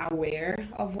aware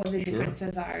of what the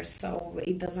differences are, so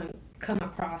it doesn't come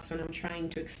across when I'm trying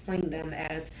to explain them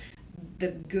as the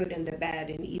good and the bad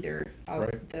in either of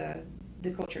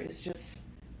the culture. Is just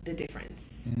the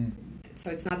difference.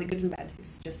 So it's not the good and bad,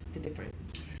 it's just the difference.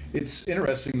 It's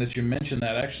interesting that you mentioned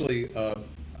that. Actually,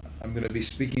 I'm going to be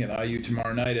speaking at IU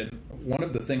tomorrow night, and one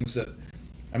of the things that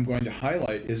I'm going to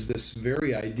highlight is this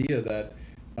very idea that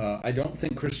I don't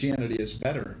think Christianity is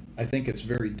better. I think it's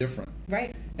very different.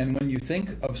 Right. And when you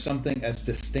think of something as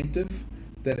distinctive,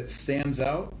 that it stands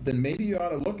out, then maybe you ought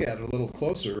to look at it a little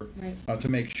closer to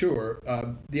make sure.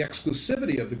 The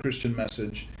exclusivity of the Christian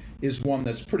message is one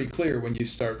that's pretty clear when you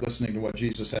start listening to what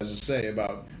Jesus has to say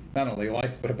about not only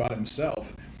life, but about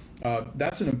himself.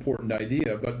 That's an important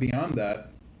idea, but beyond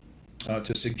that,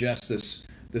 to suggest this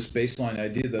baseline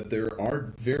idea that there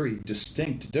are very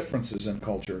distinct differences in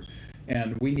culture,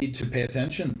 and we need to pay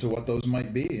attention to what those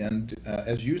might be, and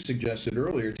as you suggested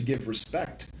earlier, to give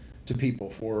respect to people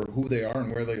for who they are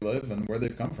and where they live and where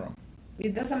they've come from.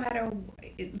 It doesn't matter,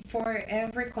 for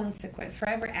every consequence, for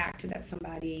every act that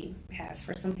somebody has,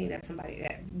 for something that somebody,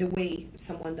 the way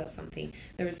someone does something,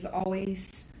 there's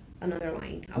always an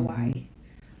underlying, a why.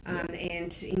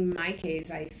 And in my case,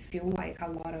 I feel like a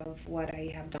lot of what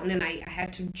I have done, and I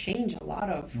had to change a lot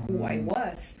of who I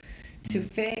was to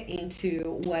fit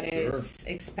into what is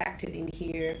expected in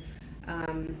here.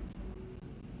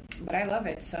 But I love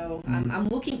it, so I'm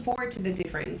looking forward to the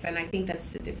difference, and I think that's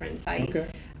the difference.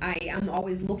 I am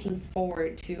always looking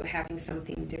forward to having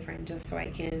something different, just so I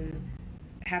can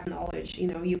have knowledge.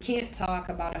 You can't talk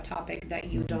about a topic that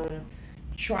you don't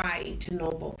try to know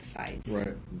both sides,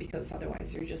 because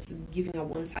otherwise you're just giving a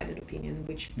one-sided opinion,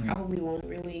 which probably won't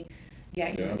really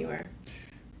get you anywhere.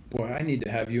 Boy, I need to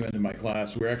have you into my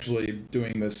class. We're actually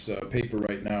doing this paper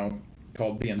right now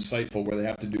called Be Insightful, where they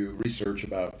have to do research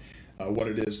about what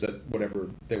it is that whatever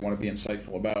they want to be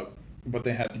insightful about, but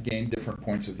they have to gain different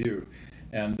points of view.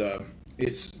 And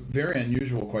it's very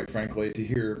unusual, quite frankly, to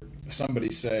hear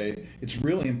somebody say it's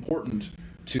really important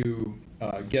to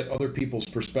get other people's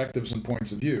perspectives and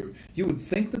points of view. You would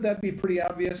think that that'd be pretty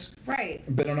obvious, right?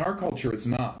 But in our culture, it's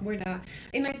not. We're not,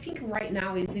 and I think right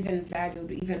now is even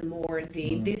valued even more.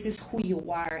 This is who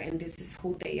you are, and this is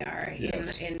who they are,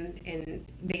 yes. and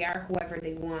they are whoever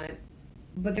they want.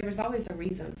 But there was always a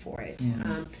reason for it.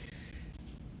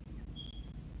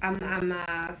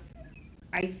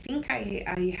 I think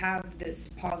I have this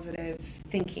positive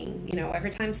thinking. You know, every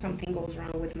time something goes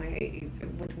wrong with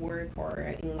work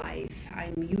or in life,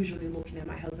 I'm usually looking at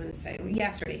my husband and saying,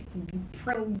 yesterday,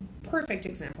 perfect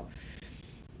example.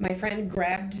 My friend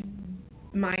grabbed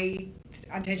my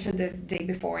attention the day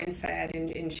before and said,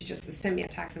 and she just sent me a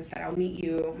text and said, I'll meet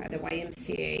you at the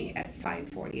YMCA at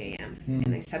 5:40 a.m.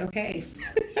 And I said, okay,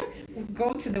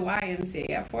 go to the YMCA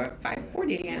at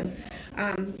 5:40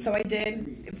 a.m. So I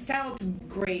did. It felt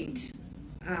great.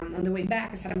 On the way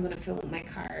back, I said, I'm going to fill my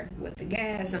car with the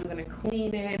gas. I'm going to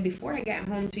clean it. Before I get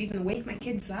home to even wake my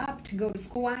kids up to go to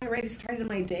school, I already started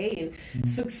my day and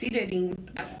succeeded in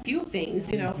a few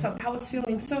things, you know. So I was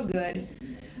feeling so good.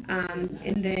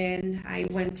 And then I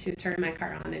went to turn my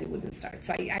car on and it wouldn't start.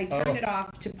 So I turned it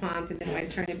off to pump, and then when I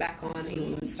turned it back on, it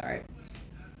wouldn't start.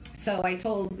 So I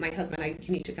told my husband,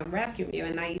 you need to come rescue me.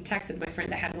 And I texted my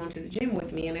friend that had gone to the gym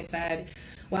with me, and I said,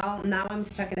 well, now I'm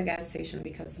stuck at a gas station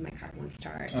because my car won't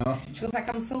start. She was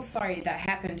like, I'm so sorry that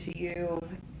happened to you.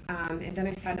 And then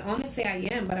I said, honestly, I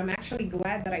am, but I'm actually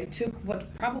glad that I took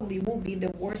what probably will be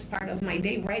the worst part of my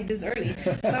day right this early,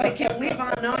 so I can live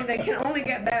on knowing that it can only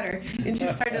get better. And she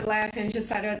started laughing. She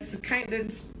said,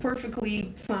 it's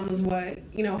perfectly sums what,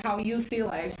 you know, how you see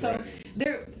life. So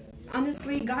there,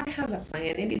 honestly, God has a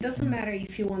plan, and it doesn't matter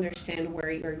if you understand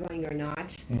where you're going or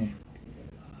not.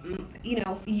 You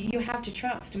know, you have to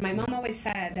trust. My mom always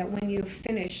said that when you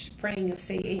finish praying, you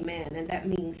say amen, and that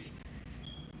means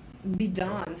be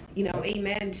done. You know,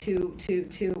 amen to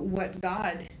what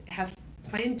God has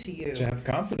planned to you. To have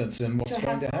confidence in what's going to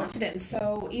happen. To have confidence.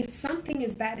 So if something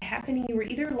is bad happening, you are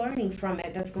either learning from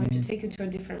it that's going to take you to a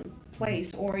different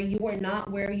place, or you are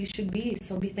not where you should be.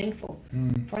 So be thankful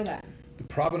for that. The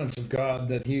providence of God,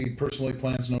 that He personally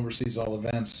plans and oversees all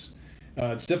events.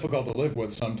 It's difficult to live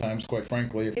with sometimes, quite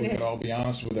frankly, if we could all be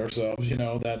honest with ourselves, you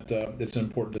know, that it's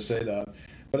important to say that.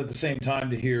 But at the same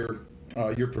time, to hear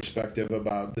your perspective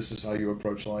about this is how you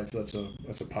approach life, that's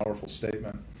a powerful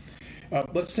statement.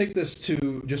 Let's take this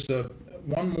to just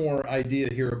one more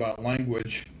idea here about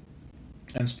language,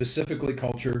 and specifically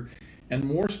culture, and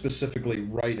more specifically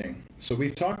writing. So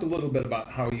we've talked a little bit about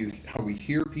how we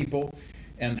hear people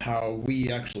and how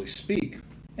we actually speak,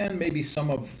 and maybe some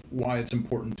of why it's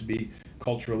important to be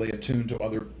culturally attuned to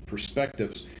other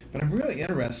perspectives. But I'm really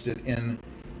interested in,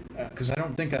 because I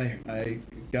don't think I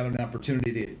got an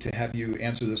opportunity to have you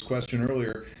answer this question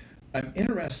earlier. I'm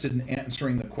interested in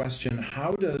answering the question,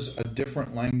 how does a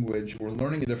different language, or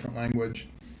learning a different language,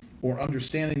 or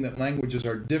understanding that languages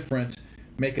are different,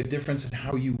 make a difference in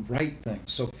how you write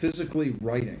things? So physically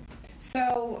writing.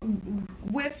 So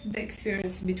with the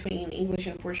experience between English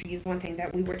and Portuguese, one thing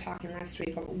that we were talking last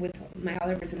week with my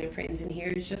other Brazilian friends in here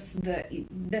is just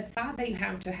the thought that you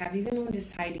have to have even when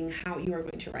deciding how you are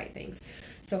going to write things.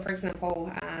 So for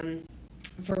example,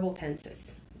 verbal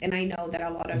tenses. And I know that a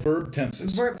lot of... Verb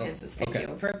tenses. Thank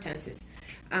you. Verb tenses.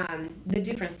 The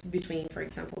difference between, for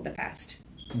example, the past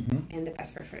and the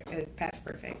past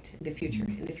perfect, the future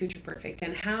and the future perfect,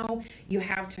 and how you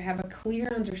have to have a clear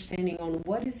understanding on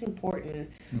what is important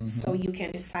so you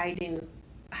can decide in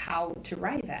how to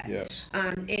write that. Yes.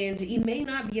 And it may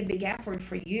not be a big effort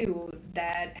for you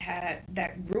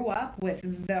that grew up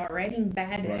with the already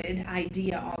embedded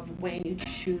idea of when you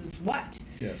choose what.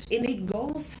 Yes. And it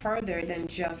goes further than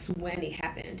just when it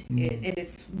happened.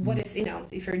 It's what is, you know,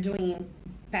 if you're doing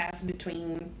past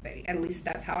between, at least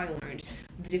that's how I learned,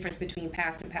 the difference between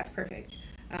past and past perfect.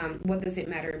 What does it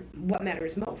matter? What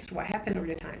matters most? What happened over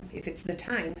the time? If it's the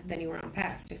time, then you are on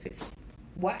past. If it's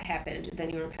what happened, then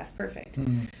you're on past perfect.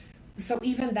 So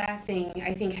even that thing,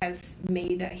 I think, has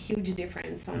made a huge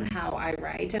difference on how I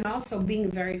write, and also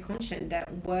being very conscious that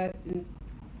what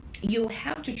you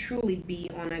have to truly be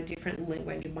on a different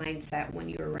language mindset when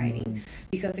you're writing.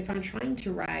 Because if I'm trying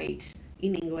to write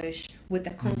in English with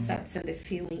the concepts and the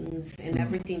feelings and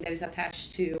everything that is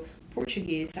attached to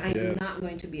Portuguese, I'm not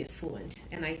going to be as fluent.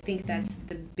 And I think that's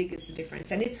the biggest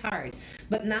difference. And it's hard.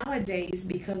 But nowadays,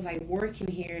 because I work in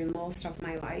here and most of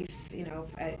my life, you know,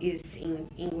 is in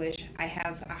English, I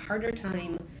have a harder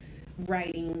time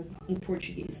writing in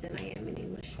Portuguese than I am in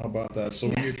English. How about that? So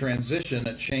when you transition,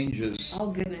 it changes.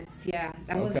 Oh, goodness, yeah.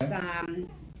 I was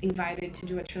invited to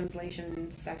do a translation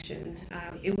section.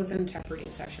 It was an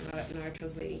interpreting session, not a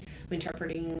translating,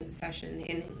 interpreting session.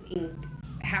 And in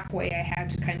halfway, I had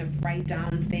to kind of write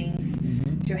down things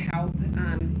to help.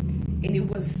 And it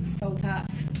was so tough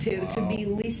to be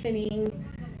listening,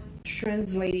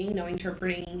 translating,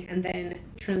 interpreting, and then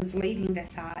translating the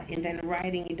thought, and then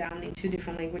writing it down in 2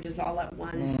 different languages all at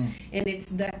once. And it's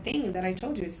that thing that I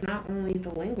told you. It's not only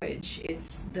the language; it's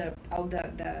all the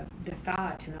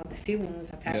thought and all the feelings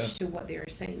attached to what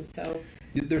they're saying. So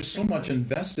there's so much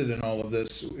invested in all of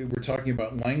this. We're talking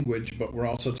about language, but we're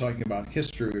also talking about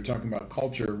history. We're talking about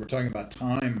culture. We're talking about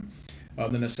time.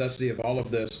 The necessity of all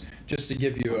of this. Just to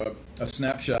give you a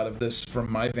snapshot of this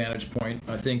from my vantage point,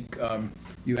 I think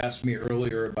you asked me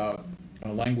earlier about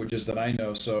languages that I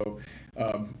know. So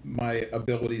my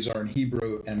abilities are in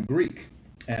Hebrew and Greek,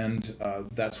 and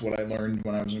that's what I learned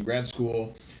when I was in grad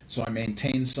school. So I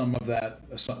maintained some of that,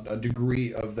 a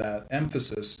degree of that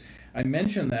emphasis. I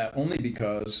mention that only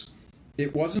because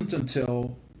it wasn't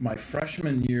until my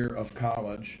freshman year of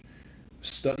college,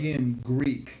 studying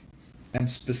Greek, and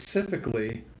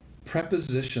specifically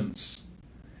prepositions,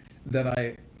 that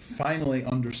I finally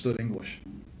understood English.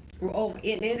 Oh,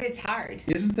 it's hard.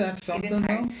 Isn't that something? It is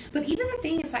hard. But even the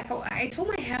thing is, like, I told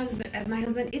my husband,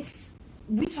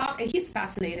 we talk. He's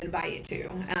fascinated by it too,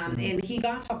 and he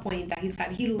got to a point that he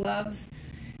said he loves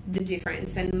the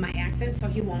difference in my accent, so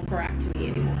he won't correct me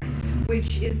anymore,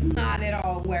 which is not at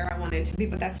all where I want it to be.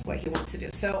 But that's what he wants to do.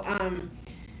 So,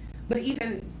 but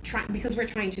even because we're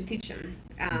trying to teach him.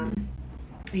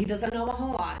 He doesn't know a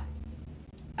whole lot,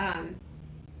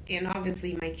 and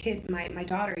obviously my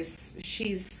daughter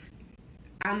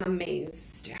I'm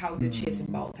amazed how good she is in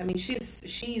both. I mean, she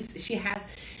has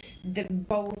the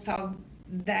both of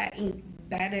that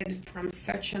embedded from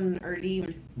such an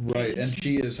early right age. And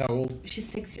she is how old? She's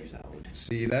 6 years old.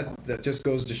 See, that just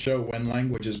goes to show when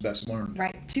language is best learned.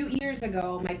 Right. 2 years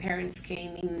ago, my parents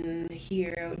came in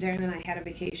here. Darren and I had a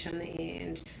vacation,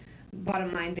 and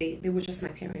bottom line, they were just my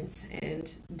parents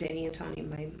and Danny and Tony,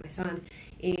 my son.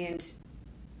 And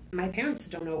my parents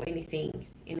don't know anything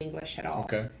in English at all.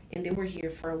 Okay. And they were here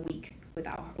for a week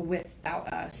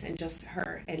without us and just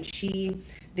her. And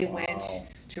they went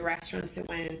to restaurants, they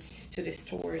went to the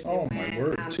stores. Oh, my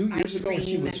word. 2 years ago,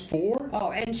 she was 4?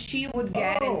 Oh, and she would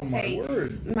get and say, my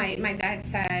word. My dad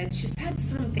said, she said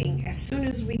something as soon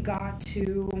as we got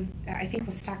to, I think it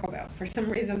was Taco Bell. For some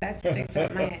reason, that sticks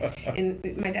out in my head.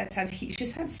 And my dad said, she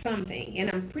said something, and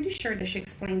I'm pretty sure that she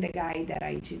explained the guy that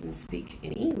I didn't speak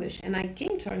in English. And I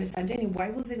came to her and I said, Danny, why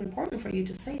was it important for you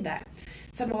to say that?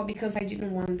 I said, well, because I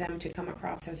didn't want them to come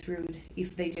across as rude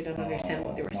if they didn't understand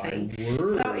what they were saying.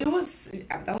 Word. So it was,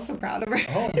 I was so proud of her.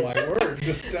 Oh, my word.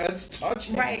 That's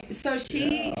touching. Right. So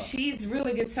she's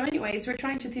really good. So anyways, we're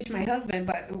trying to teach my husband,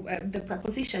 but the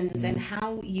prepositions and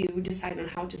how you decide on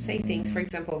how to say things. For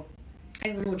example, I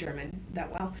don't know German that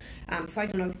well, so I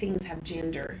don't know if things have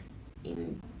gender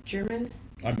in German.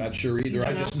 I'm not sure either.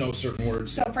 I just know certain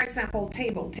words. So, for example,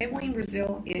 table. Table in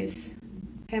Brazil is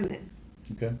feminine.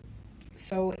 Okay.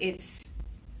 So it's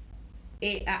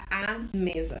a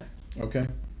mesa. Okay.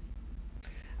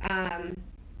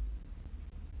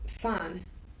 Sun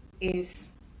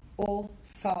is o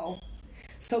sol.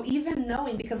 So even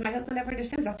knowing, because my husband never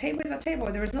understands, a table is a table.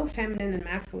 There is no feminine and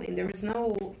masculine.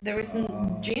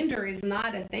 Gender is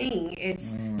not a thing.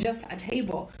 It's just a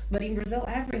table. But in Brazil,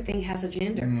 everything has a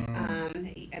gender.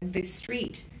 The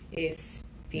street is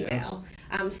female.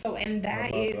 Yes. And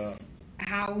that is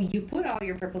how you put all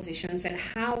your prepositions and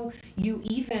how you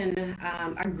even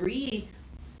agree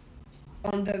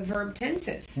on the verb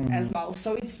tenses as well.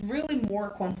 So it's really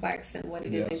more complex than what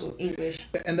it is in English.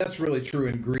 And that's really true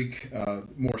in Greek,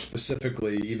 more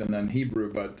specifically even than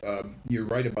Hebrew, but you're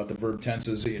right about the verb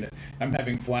tenses. I'm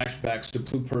having flashbacks to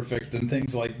pluperfect and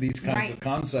things like these kinds of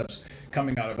concepts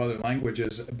coming out of other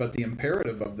languages, but the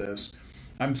imperative of this,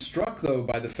 I'm struck though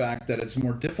by the fact that it's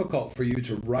more difficult for you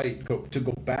to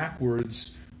go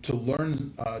backwards, to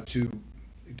learn to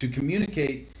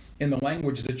communicate in the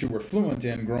language that you were fluent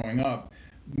in growing up,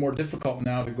 more difficult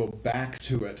now to go back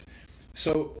to it.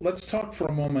 So let's talk for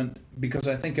a moment, because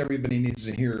I think everybody needs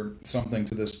to hear something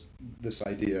to this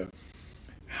idea.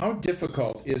 How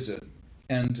difficult is it,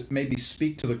 and maybe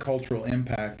speak to the cultural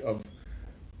impact of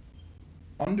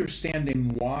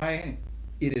understanding why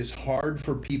it is hard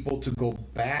for people to go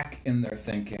back in their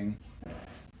thinking,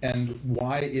 and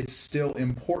why it's still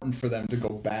important for them to go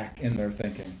back in their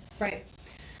thinking? Right.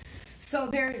 So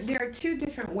there are two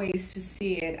different ways to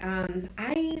see it.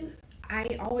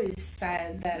 I always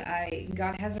said that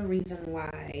God has a reason why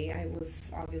I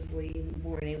was obviously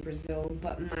born in Brazil,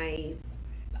 but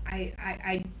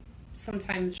I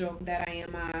sometimes joke that I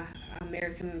am a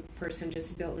American person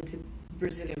just built into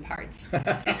Brazilian parts.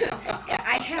 I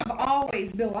I have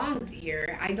always belonged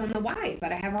here. I don't know why,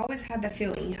 but I have always had that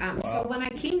feeling. So when I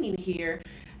came in here,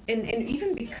 and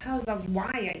even because of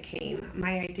why I came,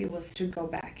 my idea was to go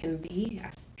back and be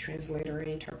a translator and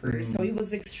interpreter. So it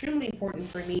was extremely important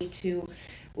for me to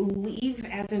live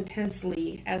as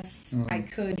intensely as I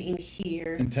could in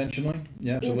here. Intentionally?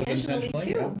 Yeah, to live intentionally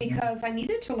too, yeah. because I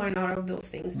needed to learn all of those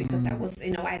things because that was,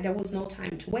 there was no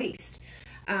time to waste.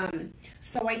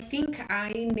 So I think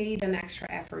I made an extra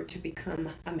effort to become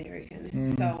American.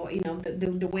 So,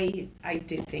 the way I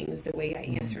did things, the way I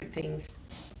answered things,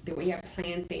 the way I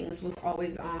planned things was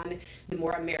always on the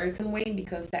more American way,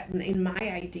 because that in my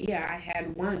idea, I had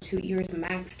 1-2 years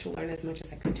max to learn as much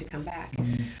as I could to come back.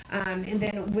 And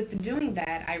then with doing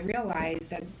that, I realized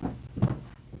that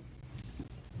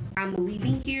I'm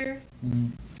leaving here.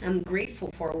 I'm grateful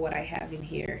for what I have in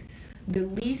here. The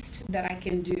least that I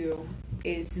can do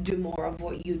is do more of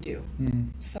what you do,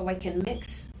 so I can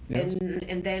mix. Yes.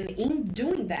 And then in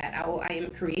doing that, I am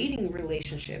creating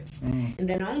relationships. And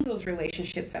then on those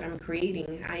relationships that I'm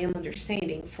creating, I am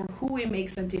understanding for who it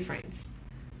makes a difference,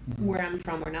 where I'm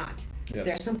from or not. Yes.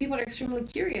 There are some people that are extremely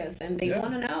curious and they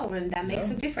want to know, and that makes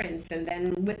a difference. And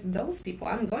then with those people,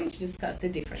 I'm going to discuss the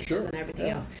differences and everything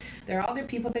else. There are other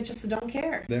people that just don't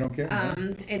care. They don't care.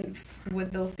 And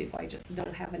with those people, I just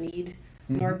don't have a need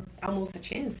nor almost a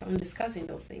chance on discussing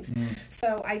those things.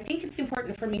 So I think it's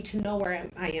important for me to know where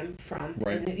I am from,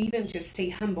 and even just stay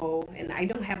humble. And I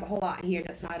don't have a whole lot here,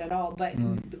 that's not at all, but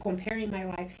comparing my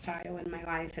lifestyle and my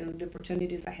life and the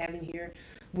opportunities I have in here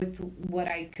with what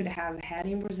I could have had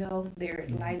in Brazil, they're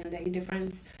light and day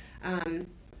difference.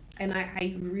 And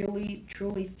I really,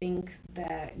 truly think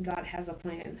that God has a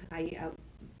plan.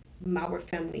 Our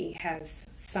family has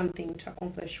something to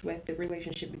accomplish with the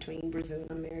relationship between Brazil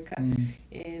and America.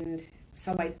 And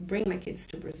so I bring my kids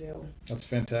to Brazil. That's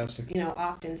fantastic.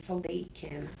 Often so they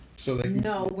can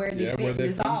know where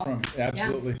they come from.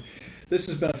 Absolutely. Yeah. This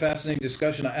has been a fascinating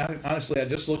discussion. Honestly, I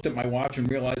just looked at my watch and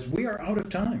realized we are out of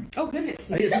time. Oh,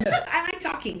 goodness. I like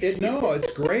talking.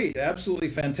 It's great. Absolutely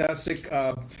fantastic.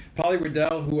 Polly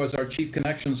Riddell, who was our Chief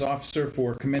Connections Officer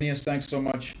for Comenius, thanks so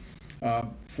much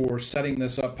for setting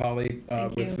this up, Polly,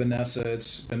 with Vanessa.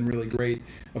 It's been really great.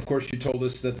 Of course, you told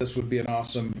us that this would be an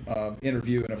awesome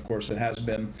interview, and of course it has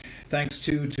been. Thanks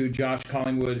to Josh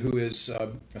Collingwood, who is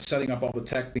setting up all the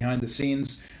tech behind the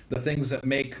scenes, the things that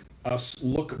make us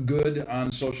look good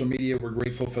on social media. We're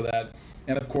grateful for that.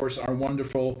 And of course, our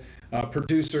wonderful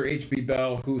producer, HB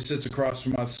Bell, who sits across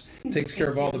from us, takes care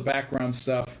of all the background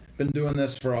stuff. Been doing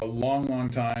this for a long, long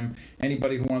time.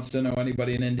 Anybody who wants to know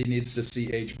anybody in Indy needs to see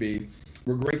HB.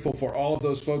 We're grateful for all of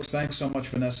those folks. Thanks so much,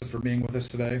 Vanessa, for being with us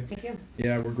today. Thank you.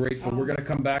 Yeah, we're grateful. We're going to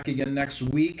come back again next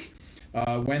week,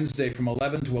 Wednesday from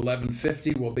 11 to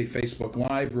 11:50. We'll be Facebook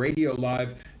Live, Radio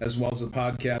Live, as well as the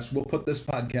podcast. We'll put this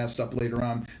podcast up later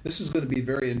on. This is going to be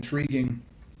very intriguing.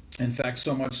 In fact,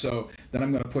 so much so that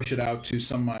I'm going to push it out to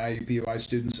some of my IUPUI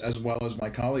students as well as my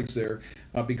colleagues there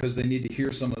because they need to hear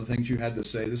some of the things you had to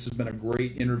say. This has been a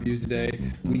great interview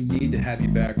today. We need to have you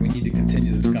back. We need to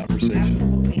continue this conversation.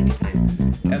 Absolutely.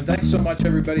 Anytime. And thanks so much,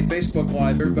 everybody. Facebook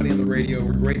Live, everybody on the radio,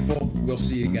 we're grateful. We'll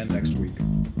see you again next week.